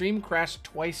 My stream crashed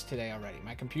twice today already.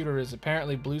 My computer is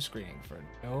apparently blue screening for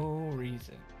no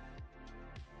reason.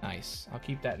 Nice. I'll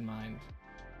keep that in mind.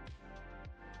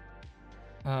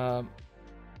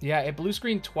 Yeah, it blue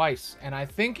screened twice, and I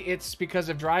think it's because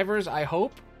of drivers. I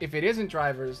hope. If it isn't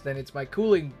drivers, then it's my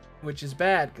cooling, which is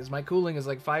bad, because my cooling is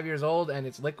like 5 years old, and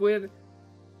it's liquid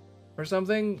or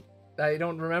something. I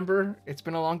don't remember. It's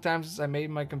been a long time since I made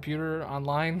my computer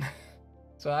online,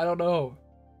 so I don't know.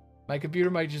 My computer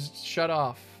might just shut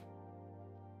off.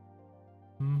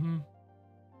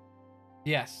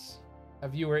 Yes. A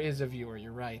viewer is a viewer,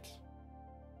 you're right.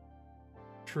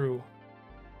 True.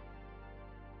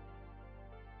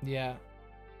 Yeah.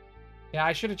 Yeah,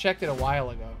 I should have checked it a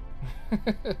while ago.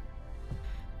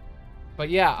 But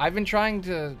yeah, I've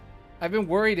been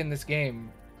worried in this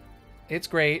game. It's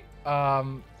great.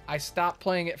 I stopped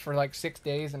playing it for like 6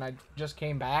 days and I just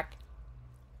came back.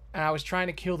 And I was trying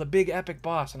to kill the big epic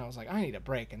boss and I was like, I need a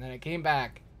break. And then I came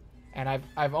back and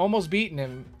I've almost beaten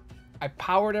him. I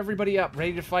powered everybody up,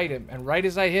 ready to fight him. And right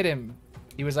as I hit him,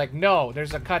 he was like, no,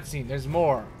 there's a cutscene, there's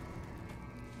more.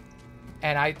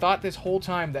 And I thought this whole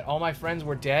time that all my friends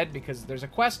were dead because there's a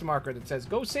quest marker that says,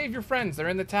 go save your friends, they're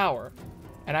in the tower.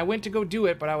 And I went to go do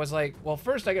it, but I was like, well,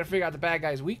 first I gotta figure out the bad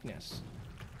guy's weakness.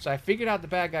 So I figured out the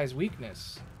bad guy's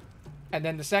weakness. And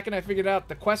then the second I figured out,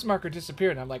 the quest marker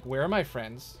disappeared. And I'm like, where are my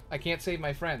friends? I can't save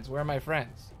my friends. Where are my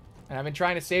friends? And I've been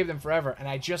trying to save them forever, and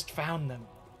I just found them.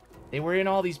 They were in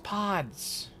all these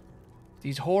pods.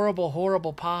 These horrible,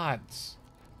 horrible pods.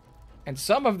 And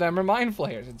some of them are mind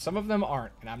flayers, and some of them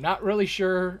aren't. And I'm not really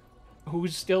sure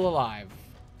who's still alive.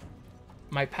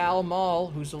 My pal Maul,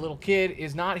 who's a little kid,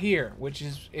 is not here, which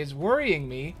is worrying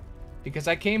me, because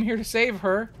I came here to save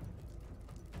her.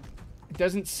 It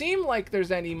doesn't seem like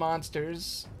there's any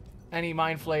monsters, any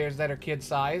mind flayers that are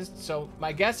kid-sized. So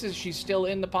my guess is she's still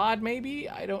in the pod, maybe.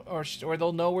 I don't, or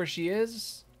they'll know where she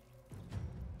is.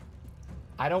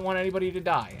 I don't want anybody to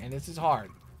die, and this is hard.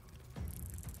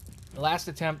 The last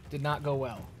attempt did not go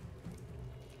well.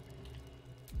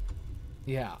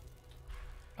 Yeah.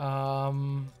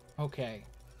 Okay.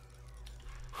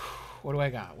 What do I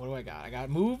got? What do I got? I got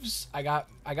moves. I got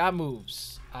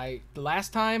moves. The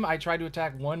last time I tried to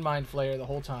attack one mind flayer the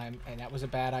whole time, and that was a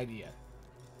bad idea.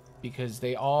 Because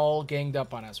they all ganged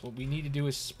up on us. What we need to do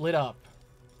is split up.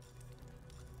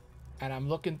 And I'm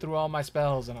looking through all my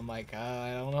spells, and I'm like,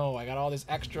 I don't know. I got all this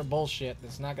extra bullshit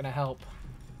that's not gonna help.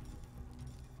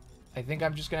 I think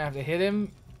I'm just gonna have to hit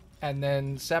him, and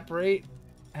then separate.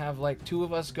 Have like 2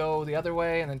 of us go the other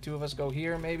way, and then 2 of us go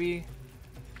here, maybe.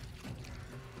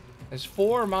 There's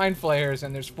 4 mind flayers,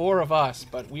 and there's 4 of us,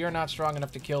 but we are not strong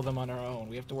enough to kill them on our own.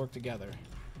 We have to work together.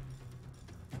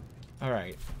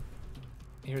 Alright.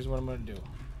 Here's what I'm gonna do.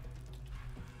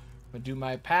 I'm gonna do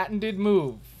my patented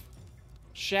move.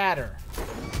 Shatter.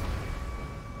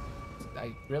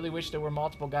 I really wish there were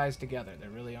multiple guys together. There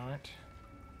really aren't.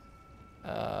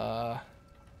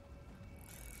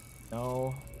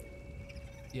 No.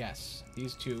 Yes,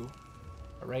 these 2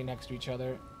 are right next to each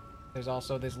other. There's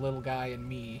also this little guy and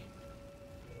me.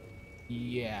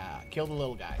 Yeah, kill the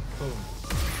little guy. Boom.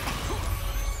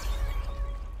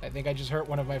 I think I just hurt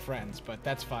one of my friends, but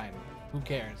that's fine. Who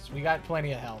cares? We got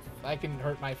plenty of health. I can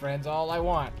hurt my friends all I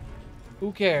want.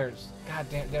 Who cares? God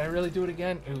damn, did I really do it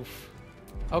again? Oof.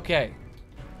 Okay.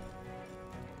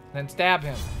 Then stab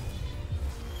him.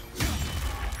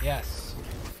 Yes.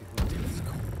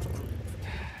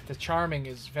 The charming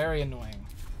is very annoying.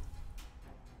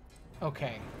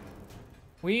 Okay.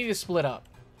 We need to split up.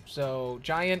 So,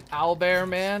 giant owlbear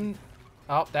man.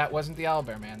 Oh, that wasn't the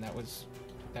owlbear man. That was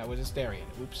Asterion.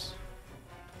 Oops.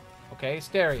 Okay,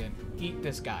 Asterion. Eat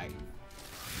this guy.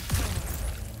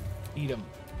 Eat him.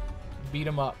 Beat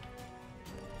him up.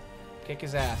 Kick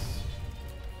his ass.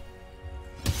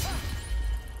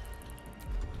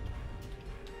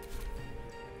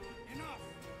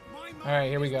 Alright,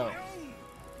 here we go.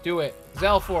 Do it.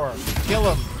 Zelfor.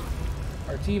 Kill him.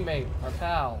 Our teammate. Our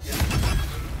pal.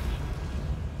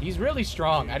 He's really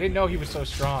strong. I didn't know he was so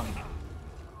strong.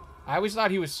 I always thought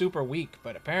he was super weak,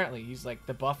 but apparently he's like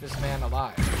the buffest man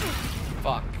alive.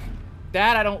 Fuck.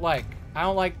 That I don't like. I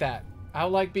don't like that. I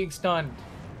don't like being stunned.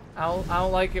 I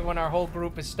don't like it when our whole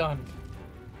group is stunned.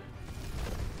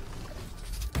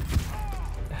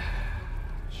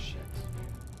 Shit.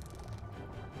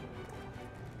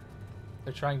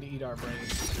 They're trying to eat our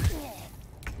brains.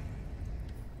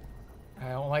 I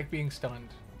don't like being stunned.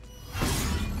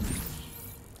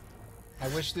 I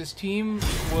wish this team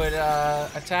would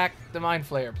attack the Mind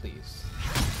Flayer, please.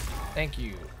 Thank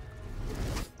you.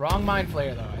 Wrong Mind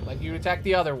Flayer, though. I'd like you to attack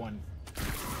the other one.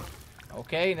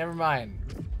 Okay, never mind.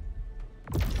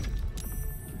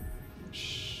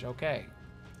 damage. Okay.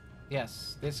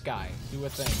 Yes, this guy. Do a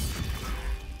thing.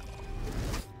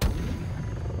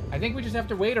 I think we just have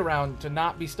to wait around to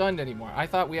not be stunned anymore. I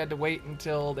thought we had to wait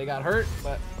until they got hurt,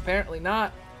 but apparently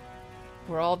not.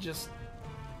 We're all just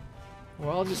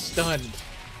stunned.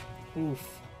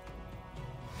 Oof.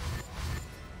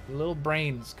 Little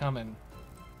brains coming.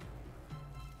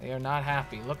 They are not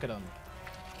happy. Look at them.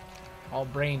 All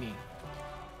brainy.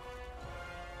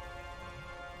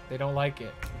 They don't like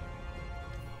it.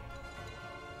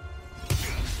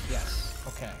 Yes.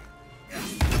 Okay.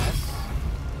 Yes.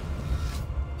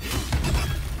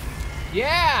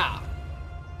 Yeah!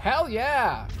 Hell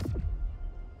yeah!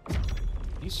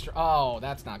 Oh,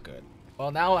 that's not good.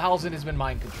 Well, now Halsin has been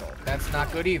mind controlled. That's not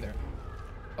good either.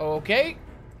 Okay.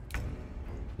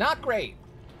 Not great.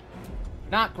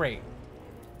 Not great.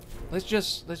 Let's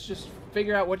just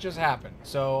figure out what just happened.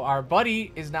 So our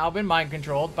buddy is now been mind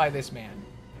controlled by this man.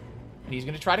 And he's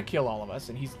gonna try to kill all of us,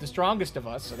 and he's the strongest of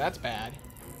us, so that's bad.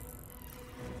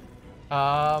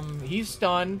 He's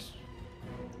stunned.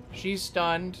 She's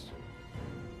stunned.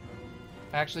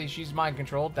 Actually, she's mind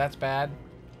controlled. That's bad.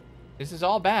 This is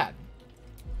all bad.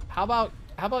 How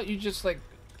about you just like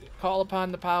call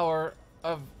upon the power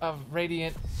of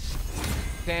radiant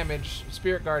damage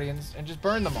spirit guardians and just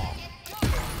burn them all.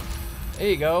 There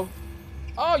you go.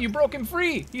 Oh, you broke him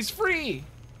free. He's free.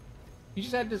 You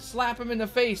just had to slap him in the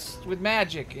face with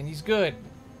magic and he's good.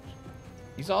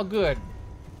 He's all good.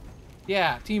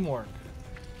 Yeah, teamwork.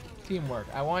 Teamwork.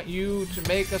 I want you to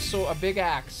make a big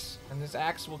axe, and this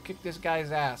axe will kick this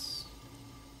guy's ass.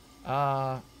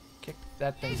 Kick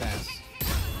that thing's ass.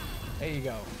 There you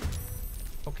go.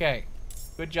 Okay.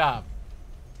 Good job.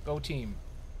 Go team.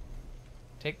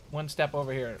 Take one step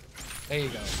over here. There you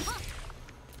go.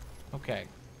 Okay.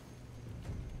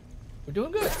 We're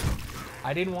doing good.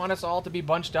 I didn't want us all to be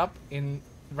bunched up in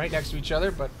right next to each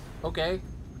other, but okay.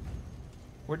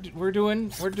 We're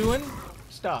doing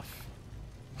stuff.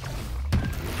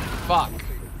 Fuck.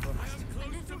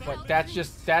 But that's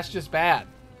just bad.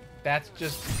 That's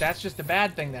just a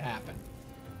bad thing that happened.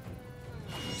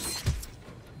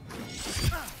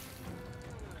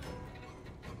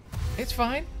 It's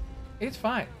fine. It's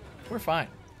fine. We're fine.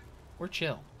 We're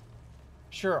chill.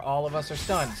 Sure, all of us are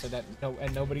stunned, so that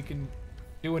nobody can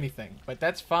do anything, but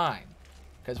that's fine,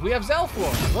 because we have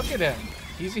Zelflor. Look at him.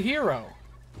 He's a hero.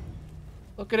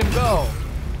 Look at him go.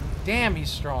 Damn, he's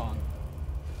strong.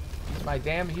 He's my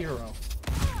damn hero.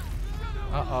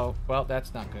 Uh-oh. Well,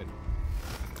 that's not good.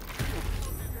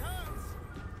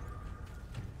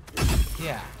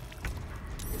 Yeah.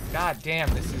 God damn,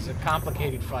 this is a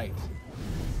complicated fight.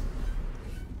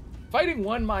 Fighting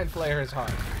one Mind Flayer is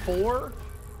hard. 4?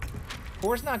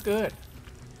 4's not good.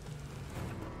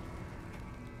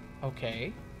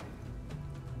 Okay.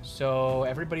 So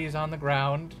everybody is on the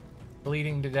ground,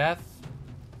 bleeding to death.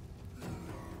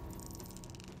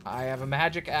 I have a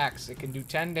magic axe. It can do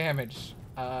 10 damage.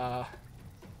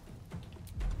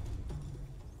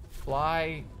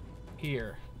 Fly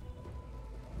here.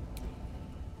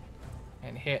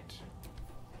 And hit.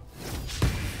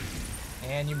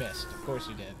 And you missed. Of course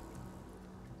you did.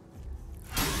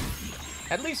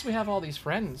 At least we have all these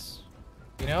friends.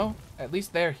 You know? At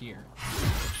least they're here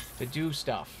to do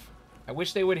stuff. I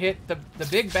wish they would hit the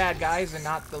big bad guys and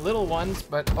not the little ones,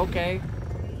 but okay.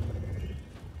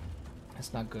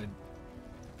 That's not good.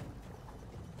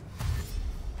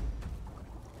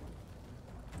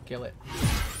 Kill it.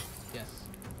 Yes.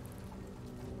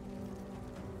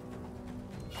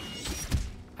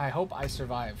 I hope I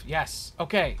survive. Yes.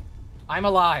 Okay. I'm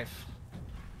alive.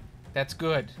 That's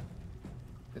good.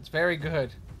 That's very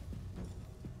good.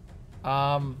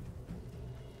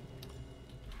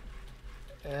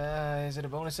 Is it a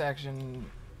bonus action?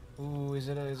 Ooh, is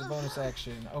it a bonus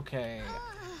action? Okay.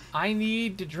 I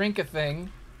need to drink a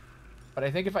thing, but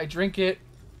I think if I drink it,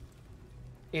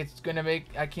 it's gonna make...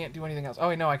 I can't do anything else. Oh,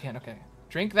 wait, no, I can. Okay.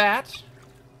 Drink that.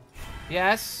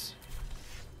 Yes.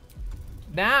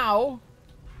 Now.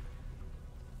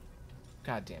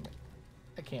 God damn it.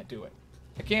 I can't do it.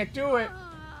 I can't do it.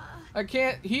 I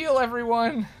can't heal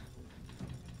everyone.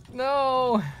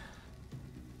 No.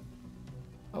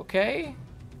 Okay.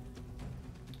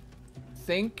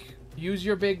 Think. Use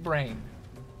your big brain.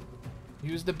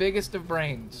 Use the biggest of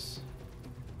brains.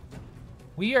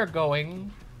 We are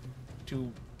going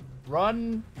to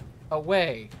run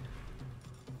away.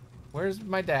 Where's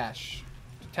my dash?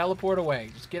 Teleport away.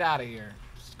 Just get out of here.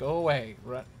 Just go away.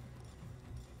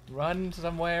 Run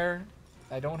somewhere.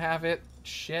 I don't have it.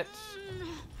 Shit.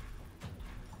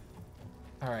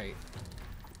 Alright.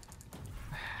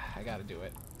 I gotta do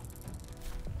it.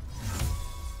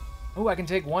 Oh, I can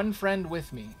take one friend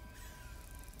with me.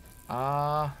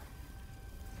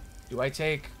 Do I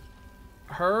take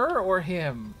her or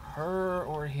him? Her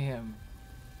or him?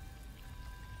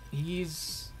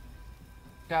 He's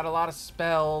got a lot of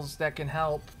spells that can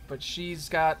help, but she's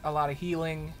got a lot of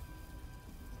healing.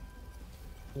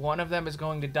 One of them is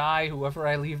going to die, whoever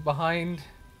I leave behind.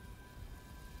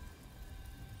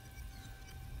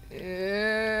 He's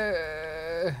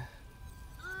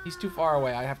too far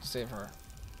away. I have to save her.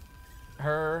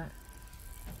 Her.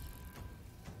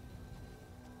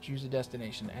 Choose a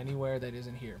destination. Anywhere that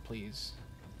isn't here, please.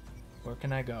 Where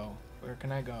can I go? Where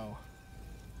can I go?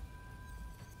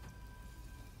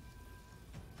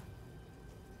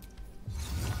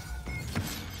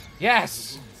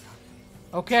 Yes!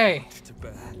 Okay.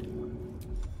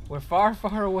 We're far,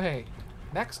 far away.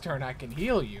 Next turn I can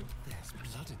heal you. There's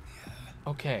blood in the air.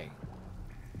 Okay.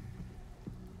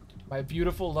 My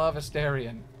beautiful love,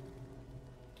 Asterion.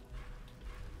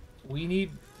 We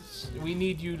need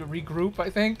you to regroup,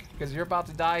 I think, because you're about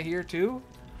to die here too.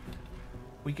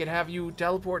 We could have you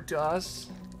teleport to us.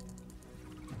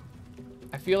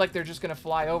 I feel like they're just gonna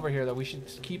fly over here, though. We should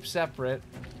keep separate.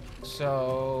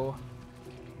 So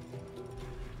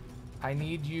I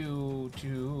need you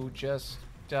to just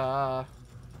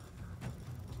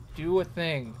do a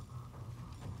thing.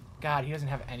 God, he doesn't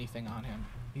have anything on him.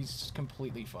 He's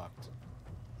completely fucked.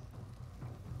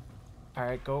 All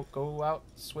right, go out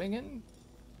swinging.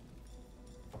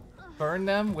 Burn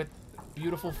them with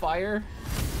beautiful fire.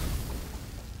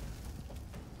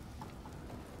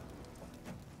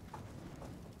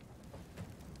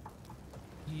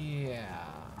 Yeah.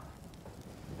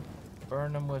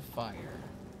 Burn them with fire.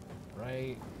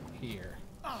 Right here.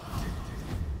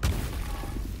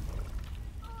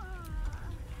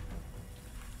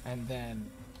 And then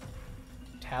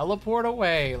teleport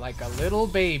away like a little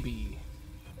baby.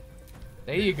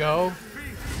 There you go.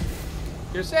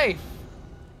 You're safe.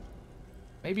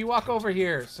 Maybe walk over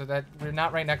here so that we're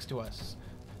not right next to us.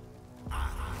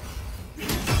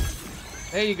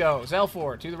 There you go.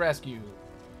 Zelfor to the rescue.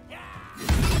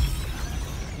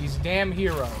 He's damn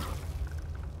hero.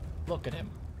 Look at him.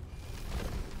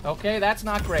 Okay, that's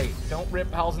not great. Don't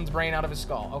rip Halzin's brain out of his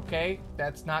skull. Okay,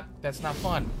 that's not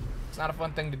fun. It's not a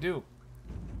fun thing to do.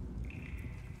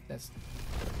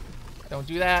 Don't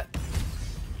do that.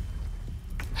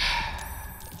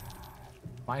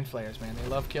 Mind flayers, man. They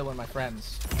love killing my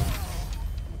friends.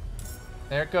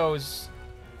 There it goes.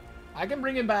 I can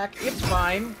bring him back. It's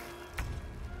fine.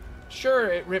 Sure,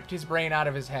 it ripped his brain out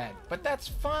of his head, but that's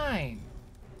fine.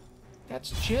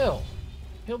 That's chill.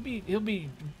 He'll be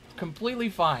completely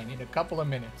fine in a couple of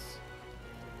minutes.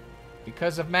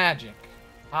 Because of magic,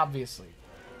 obviously.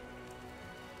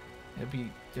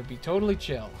 He'll be totally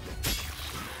chill.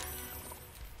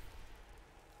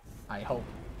 I hope.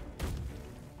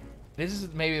 This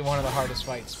is maybe one of the hardest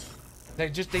fights. They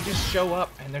just show up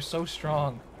and they're so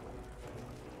strong.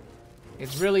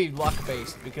 It's really luck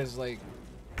based because like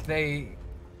they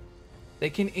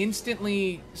can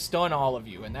instantly stun all of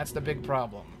you, and that's the big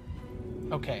problem.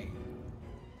 Okay.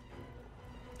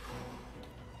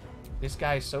 This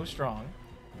guy is so strong.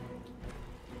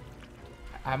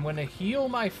 I'm gonna heal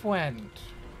my friend.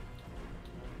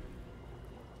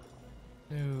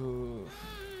 Ooh.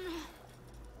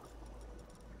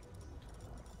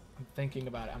 I'm thinking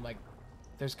about it. I'm like,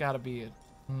 there's gotta be a...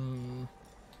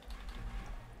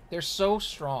 They're so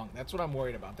strong. That's what I'm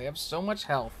worried about. They have so much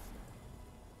health.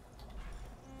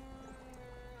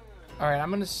 Alright,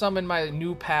 I'm gonna summon my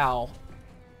new pal.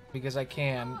 Because I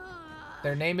can.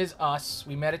 Their name is Us.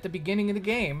 We met at the beginning of the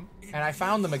game. And I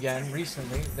found them again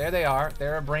recently. There they are.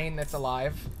 They're a brain that's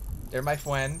alive. They're my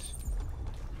friend.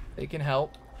 They can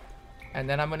help. And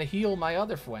then I'm gonna heal my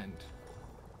other friend.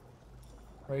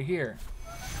 Right here.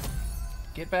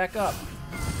 Get back up.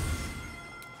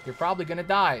 You're probably gonna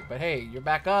die, but hey, you're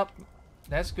back up.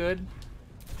 That's good.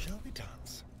 Shall we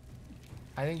dance?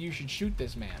 I think you should shoot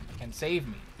this man and save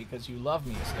me because you love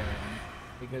me, Asterion.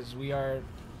 Because we are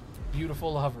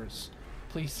beautiful lovers.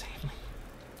 Please save me.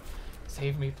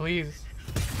 Save me, please.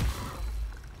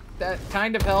 That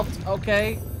kind of helped.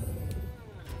 Okay.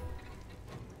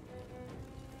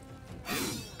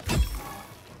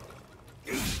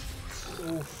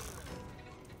 Oof.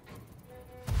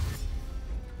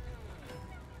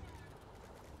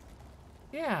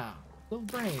 Yeah, little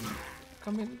brain.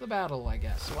 Come into the battle, I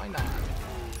guess. Why not?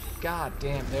 God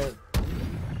damn,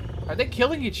 are they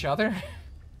killing each other?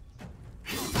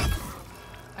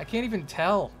 I can't even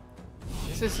tell.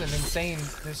 This is an insane...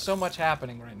 There's so much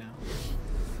happening right now.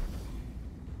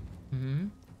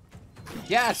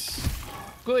 Yes!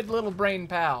 Good little brain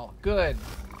pal. Good.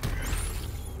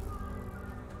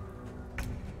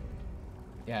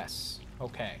 Yes.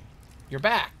 Okay. You're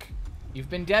back. You've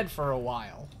been dead for a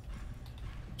while.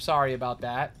 Sorry about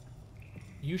that.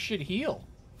 You should heal.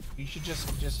 You should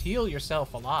just heal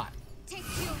yourself a lot.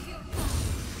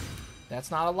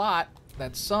 That's not a lot.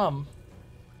 That's some.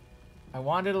 I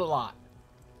wanted a lot.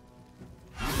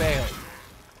 Failed.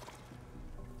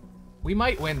 We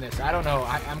might win this. I don't know.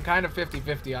 I'm kind of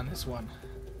 50-50 on this one.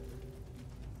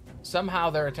 Somehow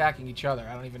they're attacking each other.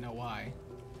 I don't even know why.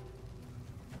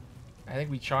 I think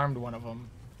we charmed one of them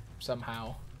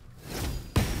somehow.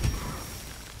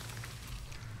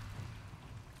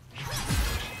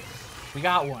 We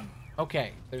got one.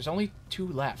 Okay, there's only 2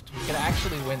 left. We could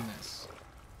actually win this.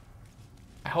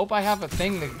 I hope I have a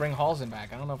thing to bring Halsin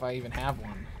back. I don't know if I even have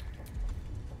one.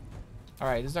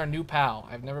 Alright, this is our new pal.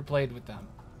 I've never played with them.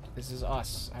 This is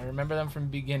us. I remember them from the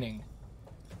beginning.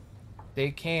 They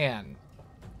can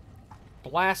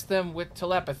blast them with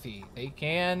telepathy. They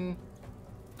can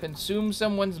consume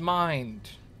someone's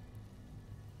mind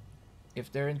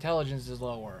if their intelligence is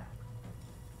lower.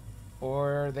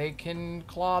 Or they can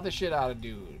claw the shit out of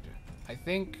dude. I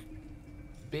think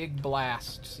big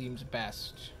blast seems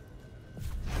best.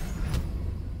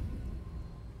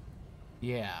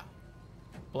 Yeah.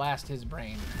 Blast his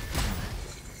brain.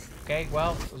 Okay,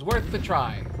 well, it was worth the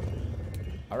try.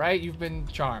 Alright, you've been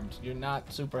charmed. You're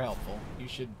not super helpful. You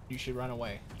should run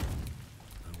away.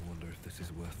 I wonder if this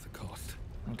is worth the cost.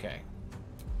 Okay.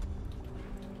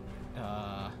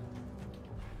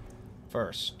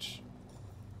 First.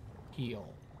 Heal.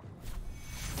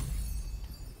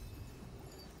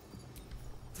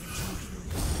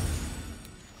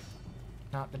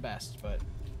 Not the best, but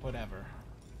whatever.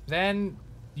 Then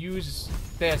use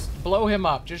this. Blow him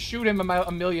up. Just shoot him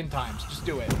a million times. Just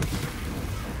do it.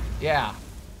 Yeah.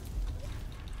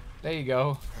 There you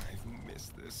go. I've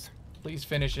missed this. Please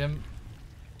finish him.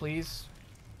 Please.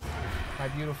 My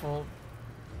beautiful,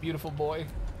 beautiful boy.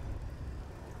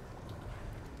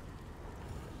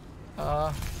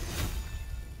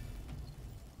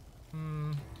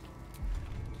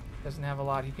 Doesn't have a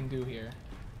lot he can do here.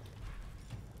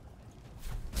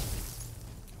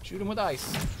 Shoot him with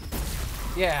ice.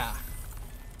 Yeah.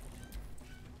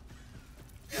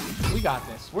 We got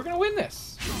this. We're gonna win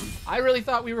this. I really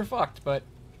thought we were fucked, but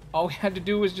all we had to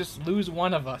do was just lose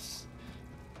one of us.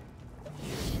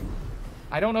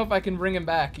 I don't know if I can bring him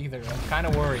back either. I'm kind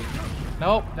of worried.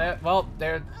 Nope.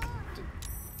 The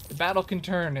battle can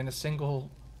turn in a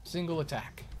single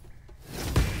attack.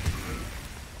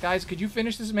 Guys, could you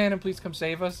finish this man and please come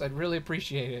save us? I'd really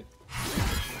appreciate it.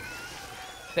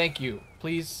 Thank you.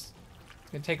 Please.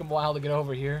 It's gonna take him a while to get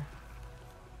over here,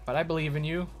 but I believe in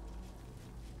you.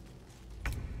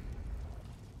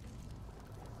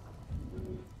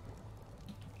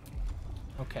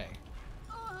 Okay.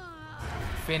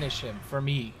 Finish him for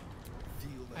me.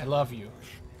 I love you.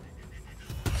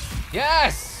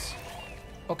 Yes!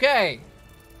 Okay.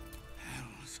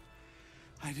 Hells.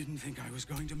 I didn't think I was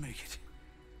going to make it.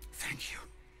 Thank you.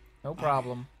 No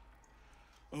problem.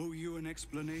 I owe you an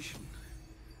explanation.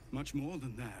 Much more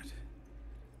than that.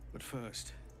 But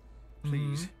first,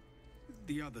 please,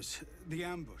 the others, the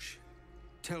ambush.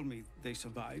 Tell me they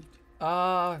survived.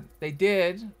 They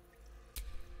did.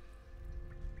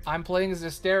 I'm playing as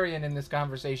Asterion in this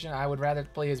conversation. I would rather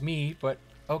play as me, but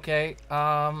okay.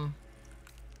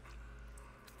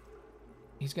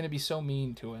 He's gonna be so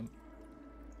mean to him.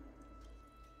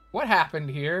 What happened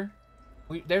here?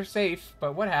 They're safe,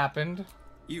 but what happened?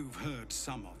 You've heard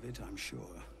some of it, I'm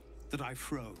sure. That I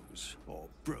froze, or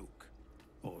broke,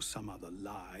 or some other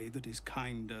lie that is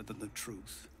kinder than the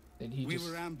truth. We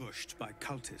were ambushed by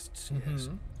cultists, yes.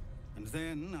 And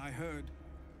then I heard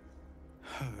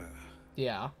her.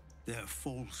 Yeah. Their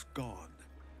false god,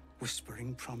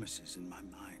 whispering promises in my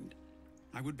mind.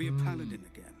 I would be a paladin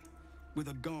again, with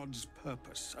a god's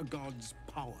purpose, a god's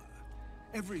power.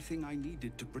 Everything I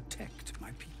needed to protect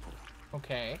my people.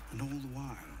 Okay. And all the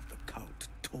while, the cult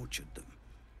tortured them.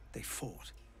 They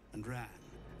fought and ran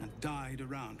and died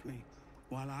around me,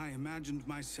 while I imagined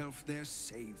myself their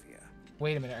savior.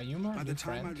 Wait a minute, are you my By the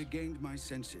friend? time I regained my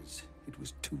senses, it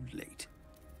was too late.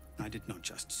 I did not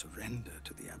just surrender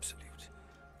to the Absolute.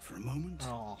 For a moment,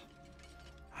 I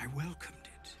welcomed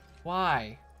it.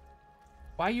 Why?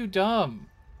 Why are you dumb?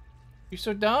 You're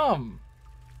so dumb.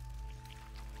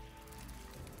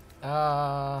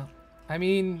 I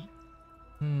mean,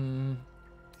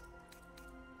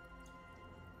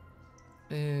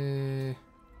 hey,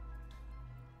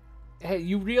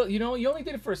 you only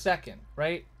did it for a second,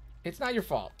 right? It's not your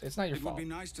fault. It's not your fault. It would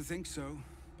be nice to think so,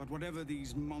 but whatever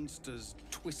these monsters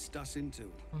twist us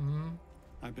into,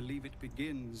 I believe it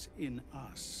begins in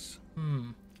us.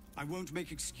 I won't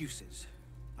make excuses.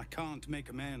 I can't make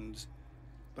amends.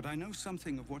 but I know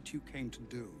something of what you came to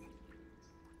do.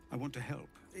 I want to help,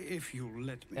 if you'll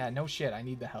let me. Yeah, no shit, I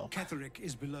need the help. Ketheric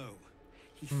is below.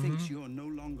 He thinks you're no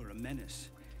longer a menace.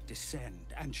 Descend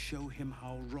and show him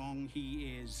how wrong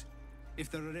he is. If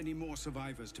there are any more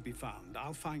survivors to be found,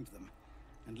 I'll find them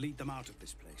and lead them out of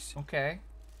this place. Okay.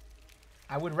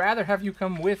 I would rather have you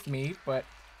come with me, but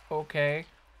okay.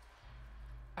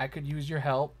 I could use your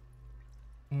help.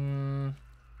 Now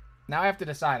I have to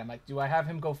decide. I'm like, do I have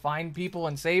him go find people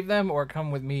and save them or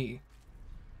come with me?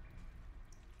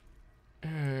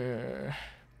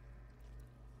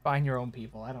 Find your own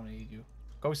people. I don't need you.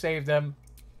 Go save them.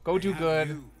 Go do good.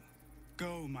 You.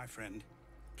 Go, my friend.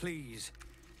 Please,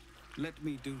 let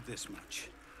me do this much.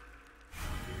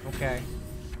 Okay.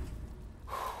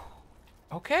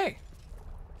 Okay.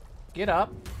 Get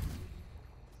up.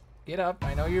 Get up.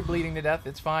 I know you're bleeding to death.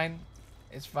 It's fine.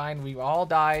 It's fine. We've all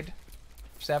died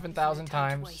 7,000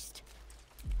 times.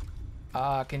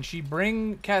 Can she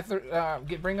bring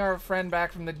bring our friend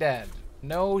back from the dead?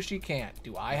 No, she can't.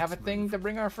 Do I have a thing to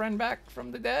bring our friend back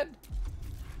from the dead?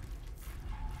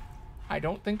 I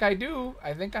don't think I do.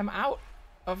 I think I'm out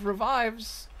of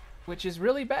revives, which is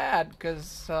really bad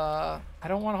because I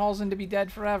don't want Halsin to be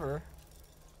dead forever.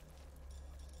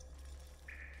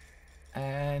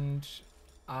 And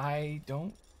I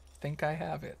don't think I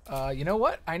have it. You know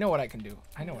what? I know what I can do.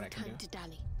 I know what I can do.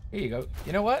 Here you go.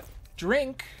 You know what?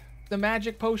 Drink the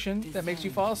magic potion that makes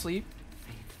you fall asleep.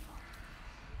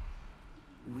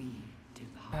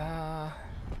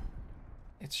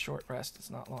 It's short rest. It's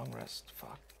not long rest.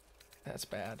 Fuck. That's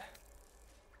bad.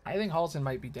 I think Halsin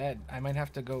might be dead. I might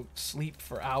have to go sleep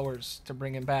for hours to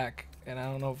bring him back. And I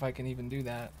don't know if I can even do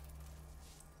that.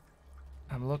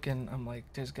 I'm looking. I'm like,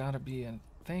 there's got to be a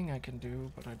thing I can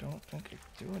do, but I don't think I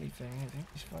can do anything. I think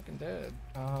he's fucking dead.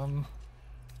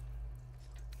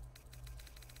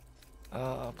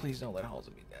 Please don't let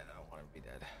Halsin be dead. I don't want him to be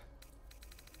dead.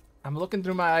 I'm looking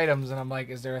through my items and I'm like,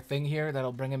 is there a thing here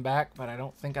that'll bring him back? But I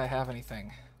don't think I have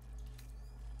anything.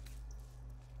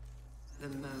 The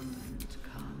moment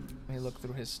comes. Let me look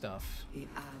through his stuff. The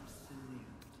absolute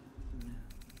knows.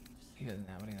 He doesn't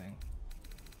have anything.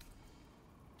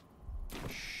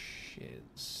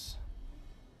 Shiz.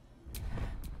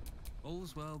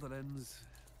 All's well that ends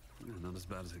not as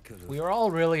bad as it could have. We were all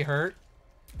really hurt.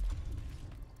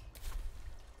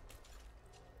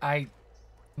 A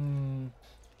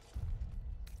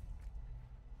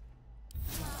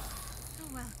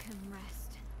welcome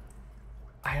rest.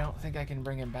 I don't think I can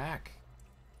bring him back.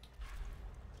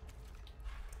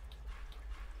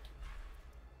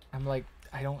 I'm like,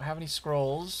 I don't have any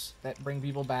scrolls that bring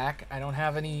people back. I don't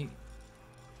have any...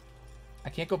 I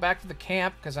can't go back to the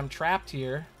camp because I'm trapped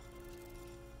here.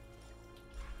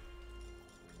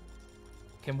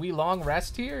 Can we long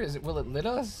rest here? Will it lit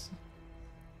us?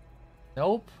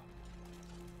 Nope.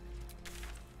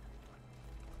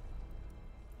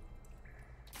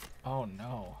 Oh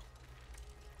no.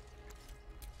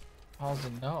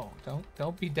 Halsin, no.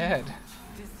 Don't be dead.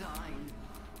 Design.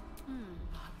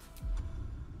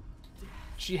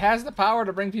 She has the power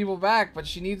to bring people back, but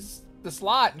she needs the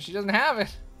slot and she doesn't have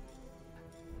it.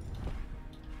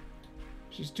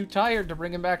 She's too tired to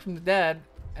bring him back from the dead,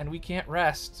 and we can't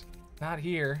rest. Not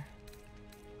here.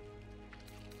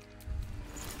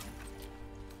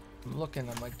 I'm looking.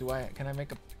 I'm like, can I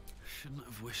make a... Shouldn't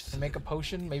have wished to make a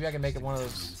potion? Maybe I can make it one of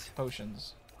those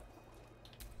potions.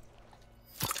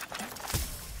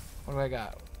 What do I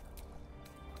got?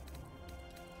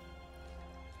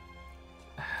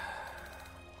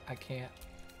 I can't.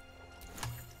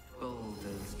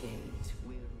 Baldur's Gate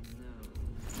will know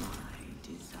my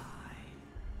design.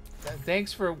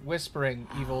 Thanks for whispering,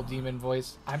 evil demon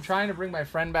voice. I'm trying to bring my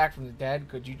friend back from the dead.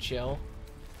 Could you chill?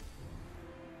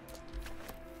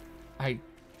 I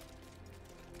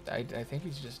think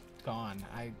he's just gone.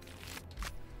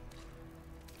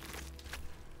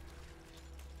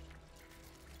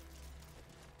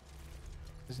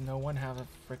 Does no one have a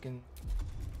frickin'...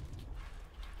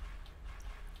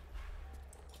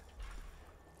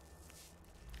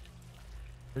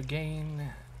 Regain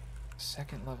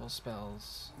second level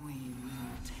spells. We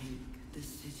will take the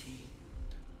city.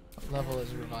 What level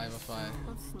is Revivify?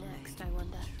 What's next, I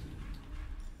wonder?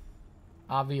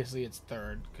 Obviously it's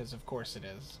third, because of course it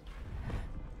is.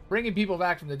 Bringing people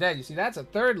back from the dead. You see, that's a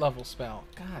third level spell.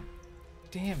 God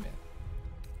damn it.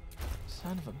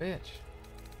 Son of a bitch.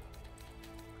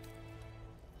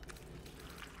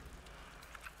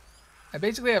 I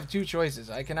basically have two choices.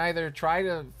 I can either try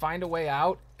to find a way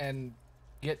out and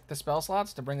get the spell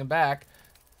slots to bring him back,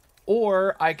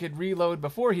 or I could reload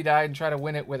before he died and try to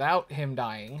win it without him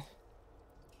dying.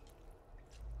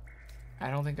 I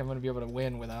don't think I'm going to be able to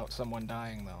win without someone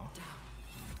dying, though.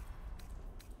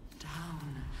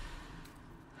 Down.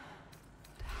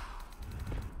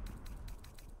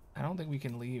 I don't think we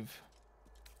can leave.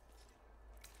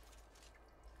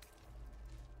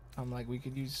 I'm like, we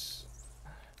could use...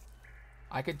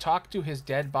 I could talk to his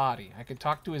dead body. I could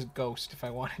talk to his ghost if I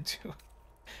wanted to.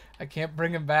 I can't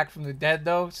bring him back from the dead,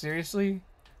 though? Seriously?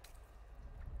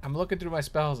 I'm looking through my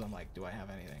spells. I'm like, do I have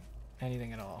anything?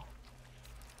 Anything at all?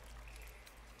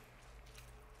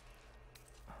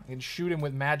 I can shoot him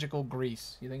with magical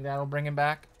grease. You think that'll bring him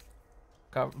back?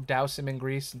 Douse him in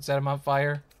grease and set him on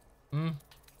fire? Hmm?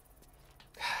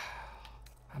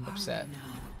 I'm upset.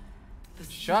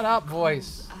 Shut up,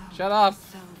 voice. Shut up.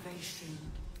 Salvation,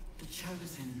 the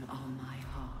chosen are my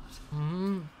heart.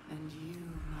 Hmm? And you,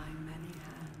 my many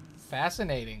hands.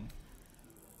 Fascinating.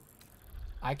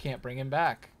 I can't bring him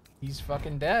back. He's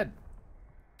fucking dead.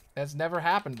 That's never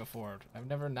happened before. I've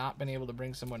never not been able to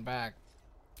bring someone back.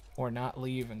 Or not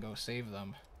leave and go save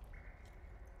them.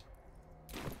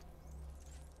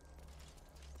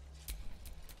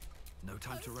 No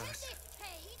time to rest.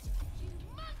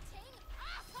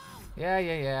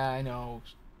 Yeah, I know.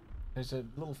 There's a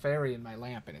little fairy in my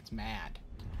lamp and it's mad.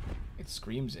 It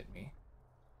screams at me.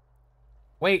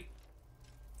 Wait!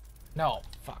 No,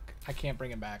 fuck. I can't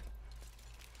bring him back.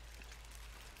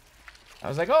 I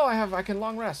was like, oh, I can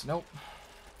long rest. Nope.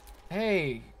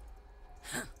 Hey.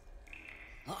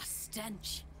 Oh,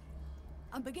 stench.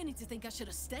 I'm beginning to think I should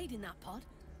have stayed in that pod.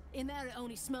 In there it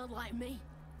only smelled like me.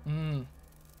 Hmm.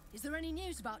 Is there any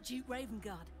news about Duke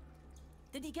Ravengard?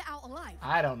 Did he get out alive?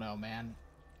 I don't know, man.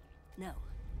 No.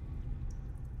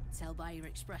 Tell by your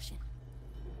expression.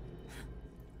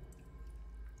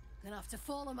 Gonna have to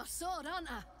fall on my sword,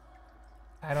 aren't I?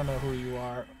 I don't know who you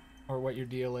are or what your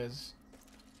deal is.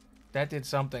 That did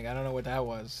something. I don't know what that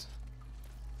was.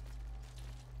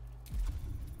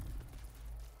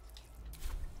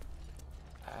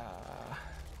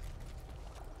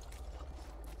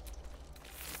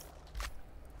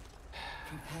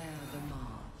 Prepare the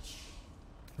march.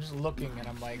 I'm just looking and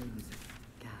I'm like,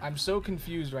 I'm so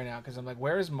confused right now because I'm like,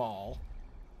 where is Maul?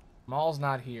 Maul's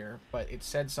not here, but it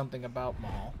said something about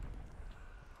Maul.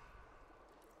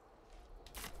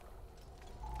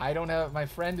 I don't have... My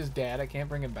friend is dead. I can't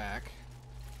bring him back.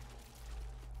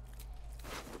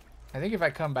 I think if I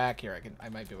come back here, I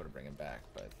might be able to bring him back,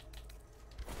 but...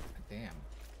 Damn.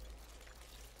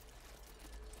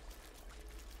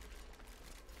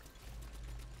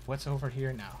 What's over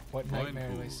here now? What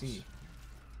nightmare do I see?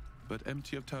 But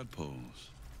empty of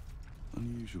tadpoles.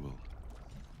 Unusual.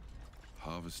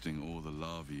 Harvesting all the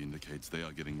larvae indicates they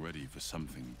are getting ready for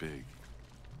something big.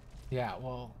 Yeah,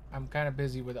 well, I'm kind of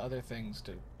busy with other things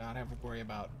to not have to worry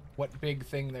about what big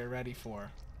thing they're ready for.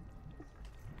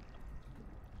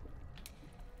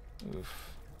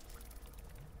 Oof.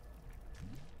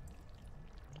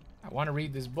 I want to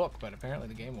read this book, but apparently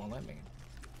the game won't let me.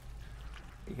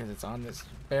 Because it's on this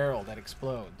barrel that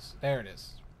explodes. There it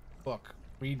is. Book.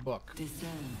 Read book. Discern.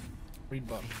 Read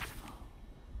book.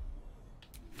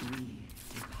 We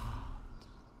depart.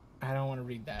 I don't want to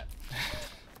read that.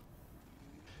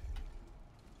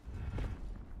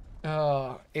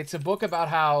 It's a book about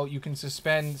how you can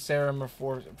suspend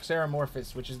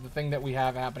Ceramorphous, which is the thing that we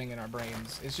have happening in our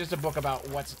brains. It's just a book about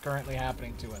what's currently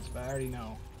happening to us, but I already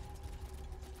know.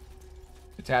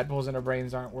 The tadpoles in our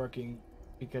brains aren't working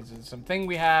because of something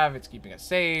we have. It's keeping us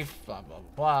safe, blah, blah,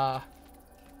 blah.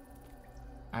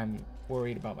 I'm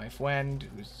worried about my friend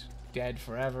who's dead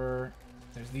forever.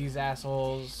 There's these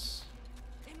assholes.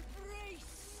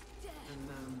 Embrace death.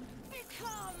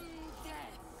 Become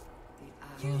death.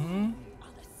 Mm-hmm.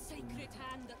 Are the sacred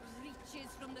hand that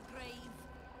reaches from the grave.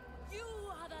 You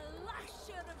are the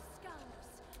lasher of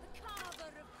skulls, the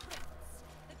carver of crypts,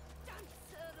 the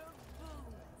dancer of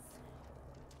bones.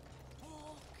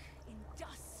 Walk in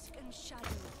dusk and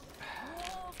shadow.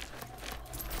 Walk.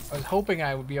 I was hoping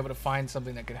I would be able to find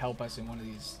something that could help us in one of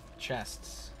these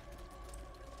chests.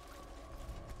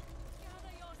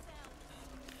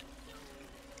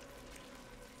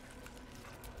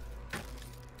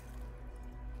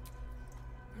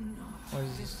 What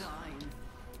is this?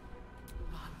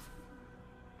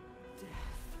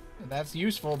 That's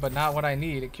useful, but not what I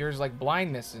need. It cures like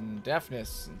blindness and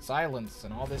deafness and silence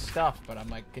and all this stuff. But I'm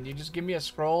like, can you just give me a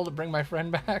scroll to bring my friend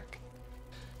back?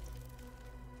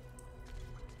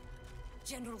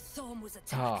 General Thorm was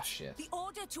attacked. Oh shit. The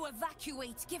order to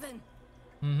evacuate given.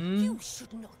 Mm-hmm. You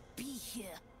should not be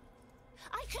here.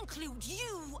 I conclude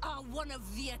you are one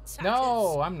of the attackers.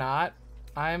 No, I'm not.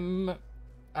 I'm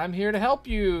here to help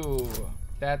you.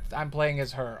 I'm playing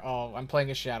as her. Oh, I'm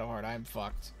playing as Shadowheart. I'm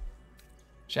fucked.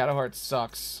 Shadowheart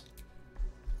sucks.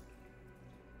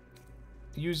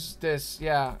 Use this,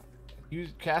 yeah.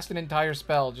 Cast an entire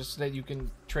spell just so that you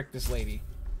can trick this lady.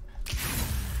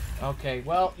 Okay,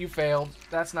 well, you failed.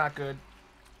 That's not good.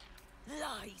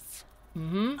 Lies.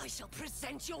 Mm-hmm. I shall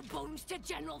present your bones to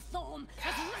General Thorm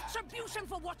as retribution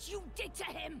for what you did to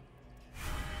him.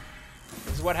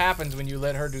 This is what happens when you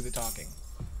let her do the talking.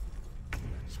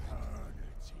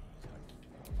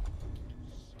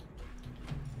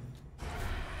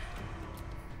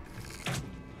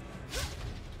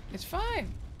 It's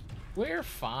fine. We're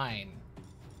fine.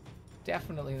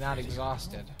 Definitely not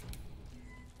exhausted.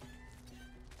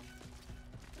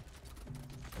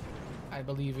 I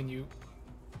believe in you.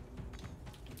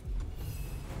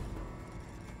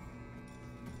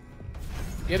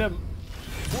 Get him.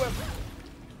 Whip.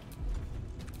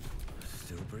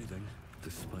 Still breathing,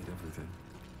 despite everything.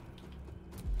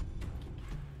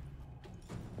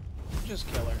 Just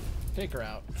kill her. Take her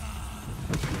out.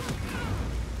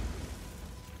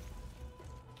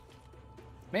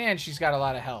 Man, she's got a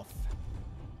lot of health.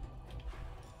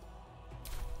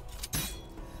 What's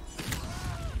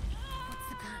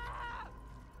the plan?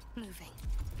 Moving.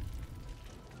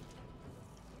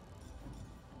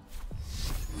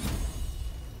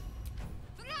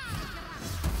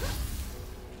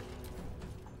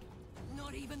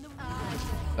 Not even the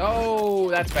Oh,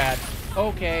 that's bad.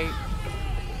 Okay.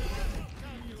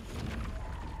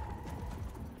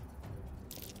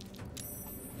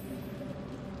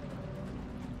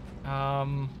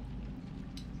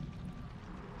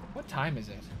 What time is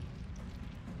it?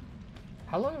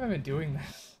 How long have I been doing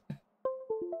this?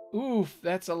 Oof,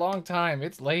 that's a long time.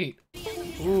 It's late.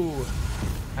 Ooh,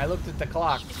 I looked at the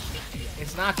clock.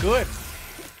 It's not good.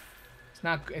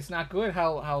 It's not good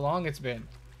how long it's been.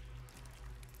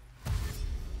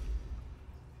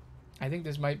 I think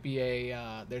this might be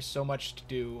a, there's so much to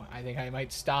do. I think I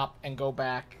might stop and go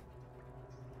back.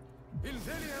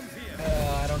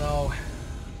 I don't know.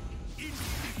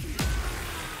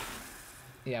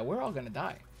 Yeah, we're all gonna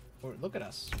die. Look at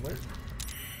us.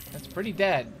 That's pretty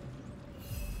dead.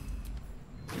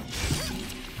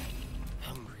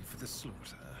 Hungry for the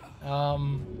slaughter.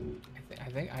 I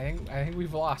think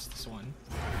we've lost this one.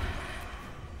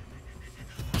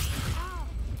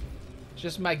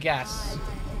 Just my guess.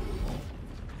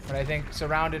 But I think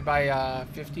surrounded by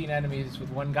 15 enemies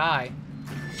with one guy,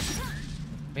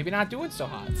 maybe not doing so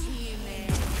hot.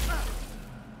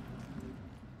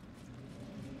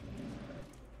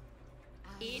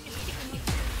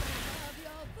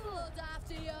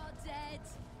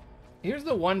 Here's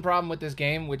the one problem with this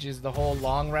game, which is the whole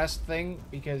long rest thing,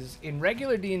 because in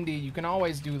regular D&D, you can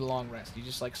always do the long rest. You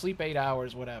just, like, sleep 8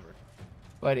 hours, whatever.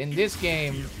 But in this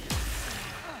game,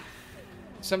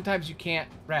 sometimes you can't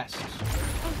rest.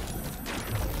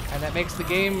 And that makes the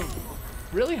game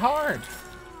really hard.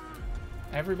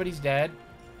 Everybody's dead.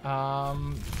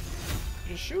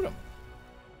 Just shoot them.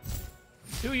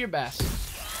 Do your best.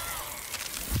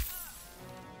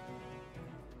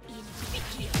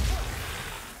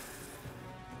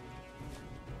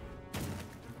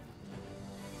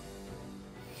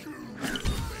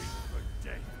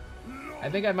 I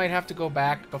think I might have to go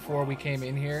back before we came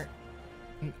in here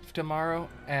tomorrow,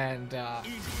 and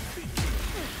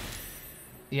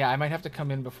yeah, I might have to come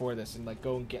in before this and like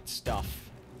go and get stuff.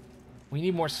 We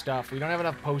need more stuff. We don't have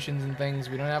enough potions and things.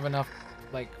 We don't have enough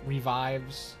like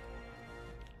revives.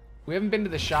 We haven't been to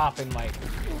the shop in like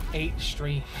 8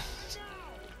 streams.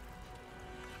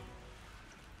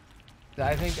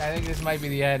 I think this might be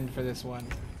the end for this one.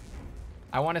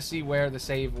 I want to see where the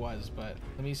save was, but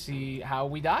let me see how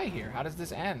we die here. How does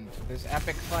this end? This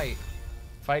epic fight.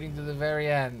 Fighting to the very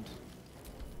end.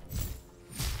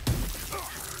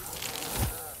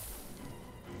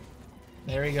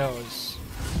 There he goes.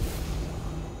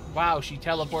 Wow, she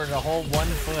teleported a whole 1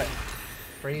 foot.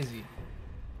 Crazy.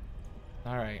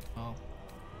 Alright, well.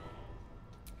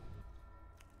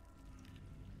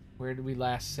 Where did we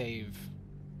last save?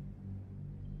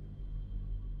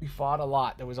 We fought a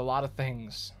lot. There was a lot of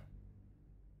things.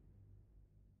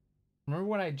 Remember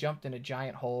when I jumped in a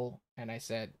giant hole and I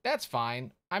said, that's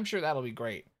fine. I'm sure that'll be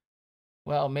great.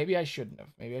 Well, maybe I shouldn't have.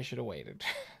 Maybe I should have waited.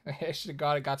 I should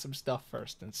have got some stuff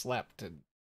first and slept and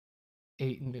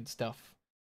eaten and stuff.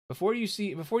 Before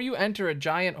you enter a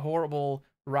giant, horrible,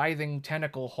 writhing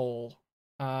tentacle hole,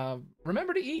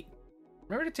 remember to eat.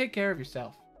 Remember to take care of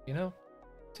yourself. You know?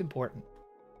 It's important.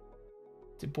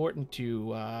 It's important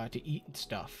to eat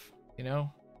stuff, you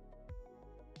know?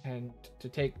 And to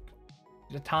take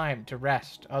the time to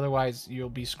rest. Otherwise, you'll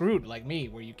be screwed like me,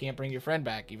 where you can't bring your friend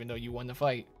back even though you won the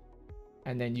fight.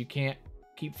 And then you can't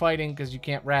keep fighting because you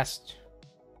can't rest.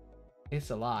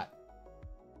 It's a lot.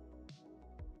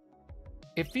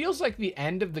 It feels like the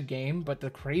end of the game, but the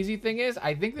crazy thing is,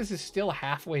 I think this is still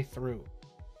halfway through.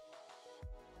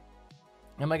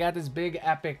 And I got this big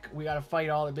epic, we gotta fight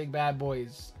all the big bad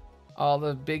boys. All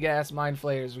the big ass mind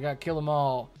flayers, we gotta kill them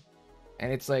all.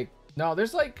 And it's like, no,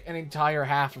 there's like an entire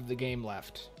half of the game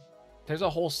left. There's a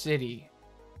whole city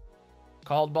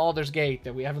called Baldur's Gate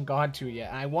that we haven't gone to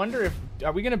yet. I wonder if,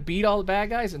 are we gonna beat all the bad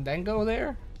guys and then go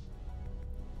there?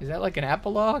 Is that like an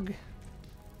epilogue?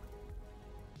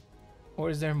 Or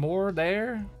is there more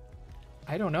there?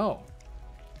 I don't know.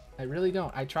 I really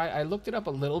don't. I looked it up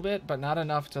a little bit, but not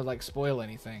enough to like spoil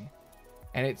anything.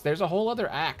 And there's a whole other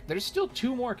act. There's still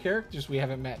 2 more characters we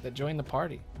haven't met that join the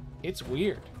party. It's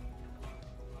weird.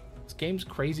 This game's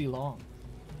crazy long.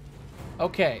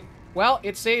 Okay. Well,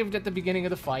 it saved at the beginning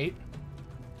of the fight.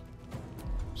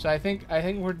 So I think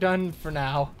we're done for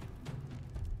now.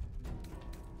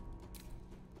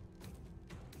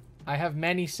 I have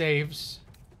many saves,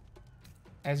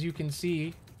 as you can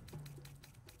see.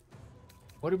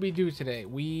 What did we do today?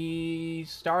 We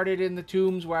started in the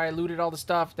tombs where I looted all the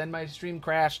stuff. Then my stream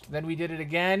crashed. Then we did it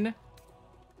again.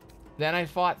 Then I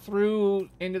fought through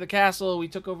into the castle. We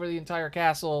took over the entire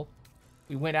castle.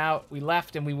 We went out. We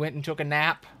left and we went and took a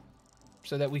nap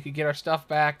so that we could get our stuff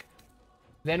back.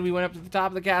 Then we went up to the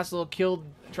top of the castle,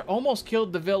 almost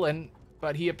killed the villain.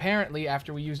 But he apparently,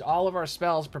 after we used all of our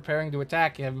spells preparing to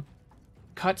attack him,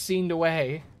 cutscened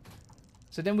away.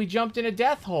 So then we jumped in a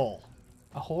death hole.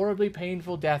 A horribly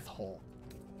painful death hole.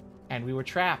 And we were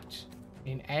trapped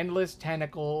in endless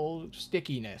tentacle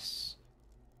stickiness.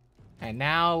 And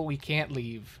now we can't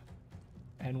leave.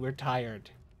 And we're tired.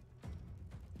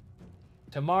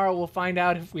 Tomorrow we'll find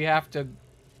out if we have to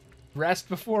rest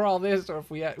before all this or if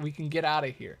we can get out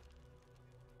of here.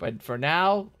 But for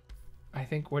now, I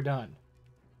think we're done.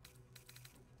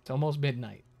 It's almost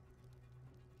midnight.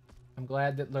 I'm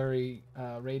glad that Lurie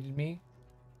raided me.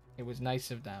 It was nice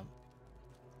of them.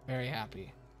 Very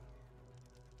happy.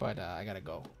 But I gotta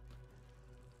go.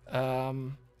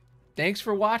 Thanks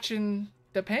for watching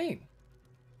The Pain.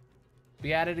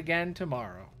 Be at it again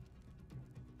tomorrow.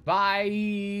 Bye.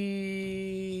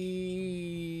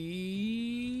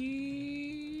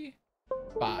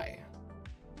 Bye.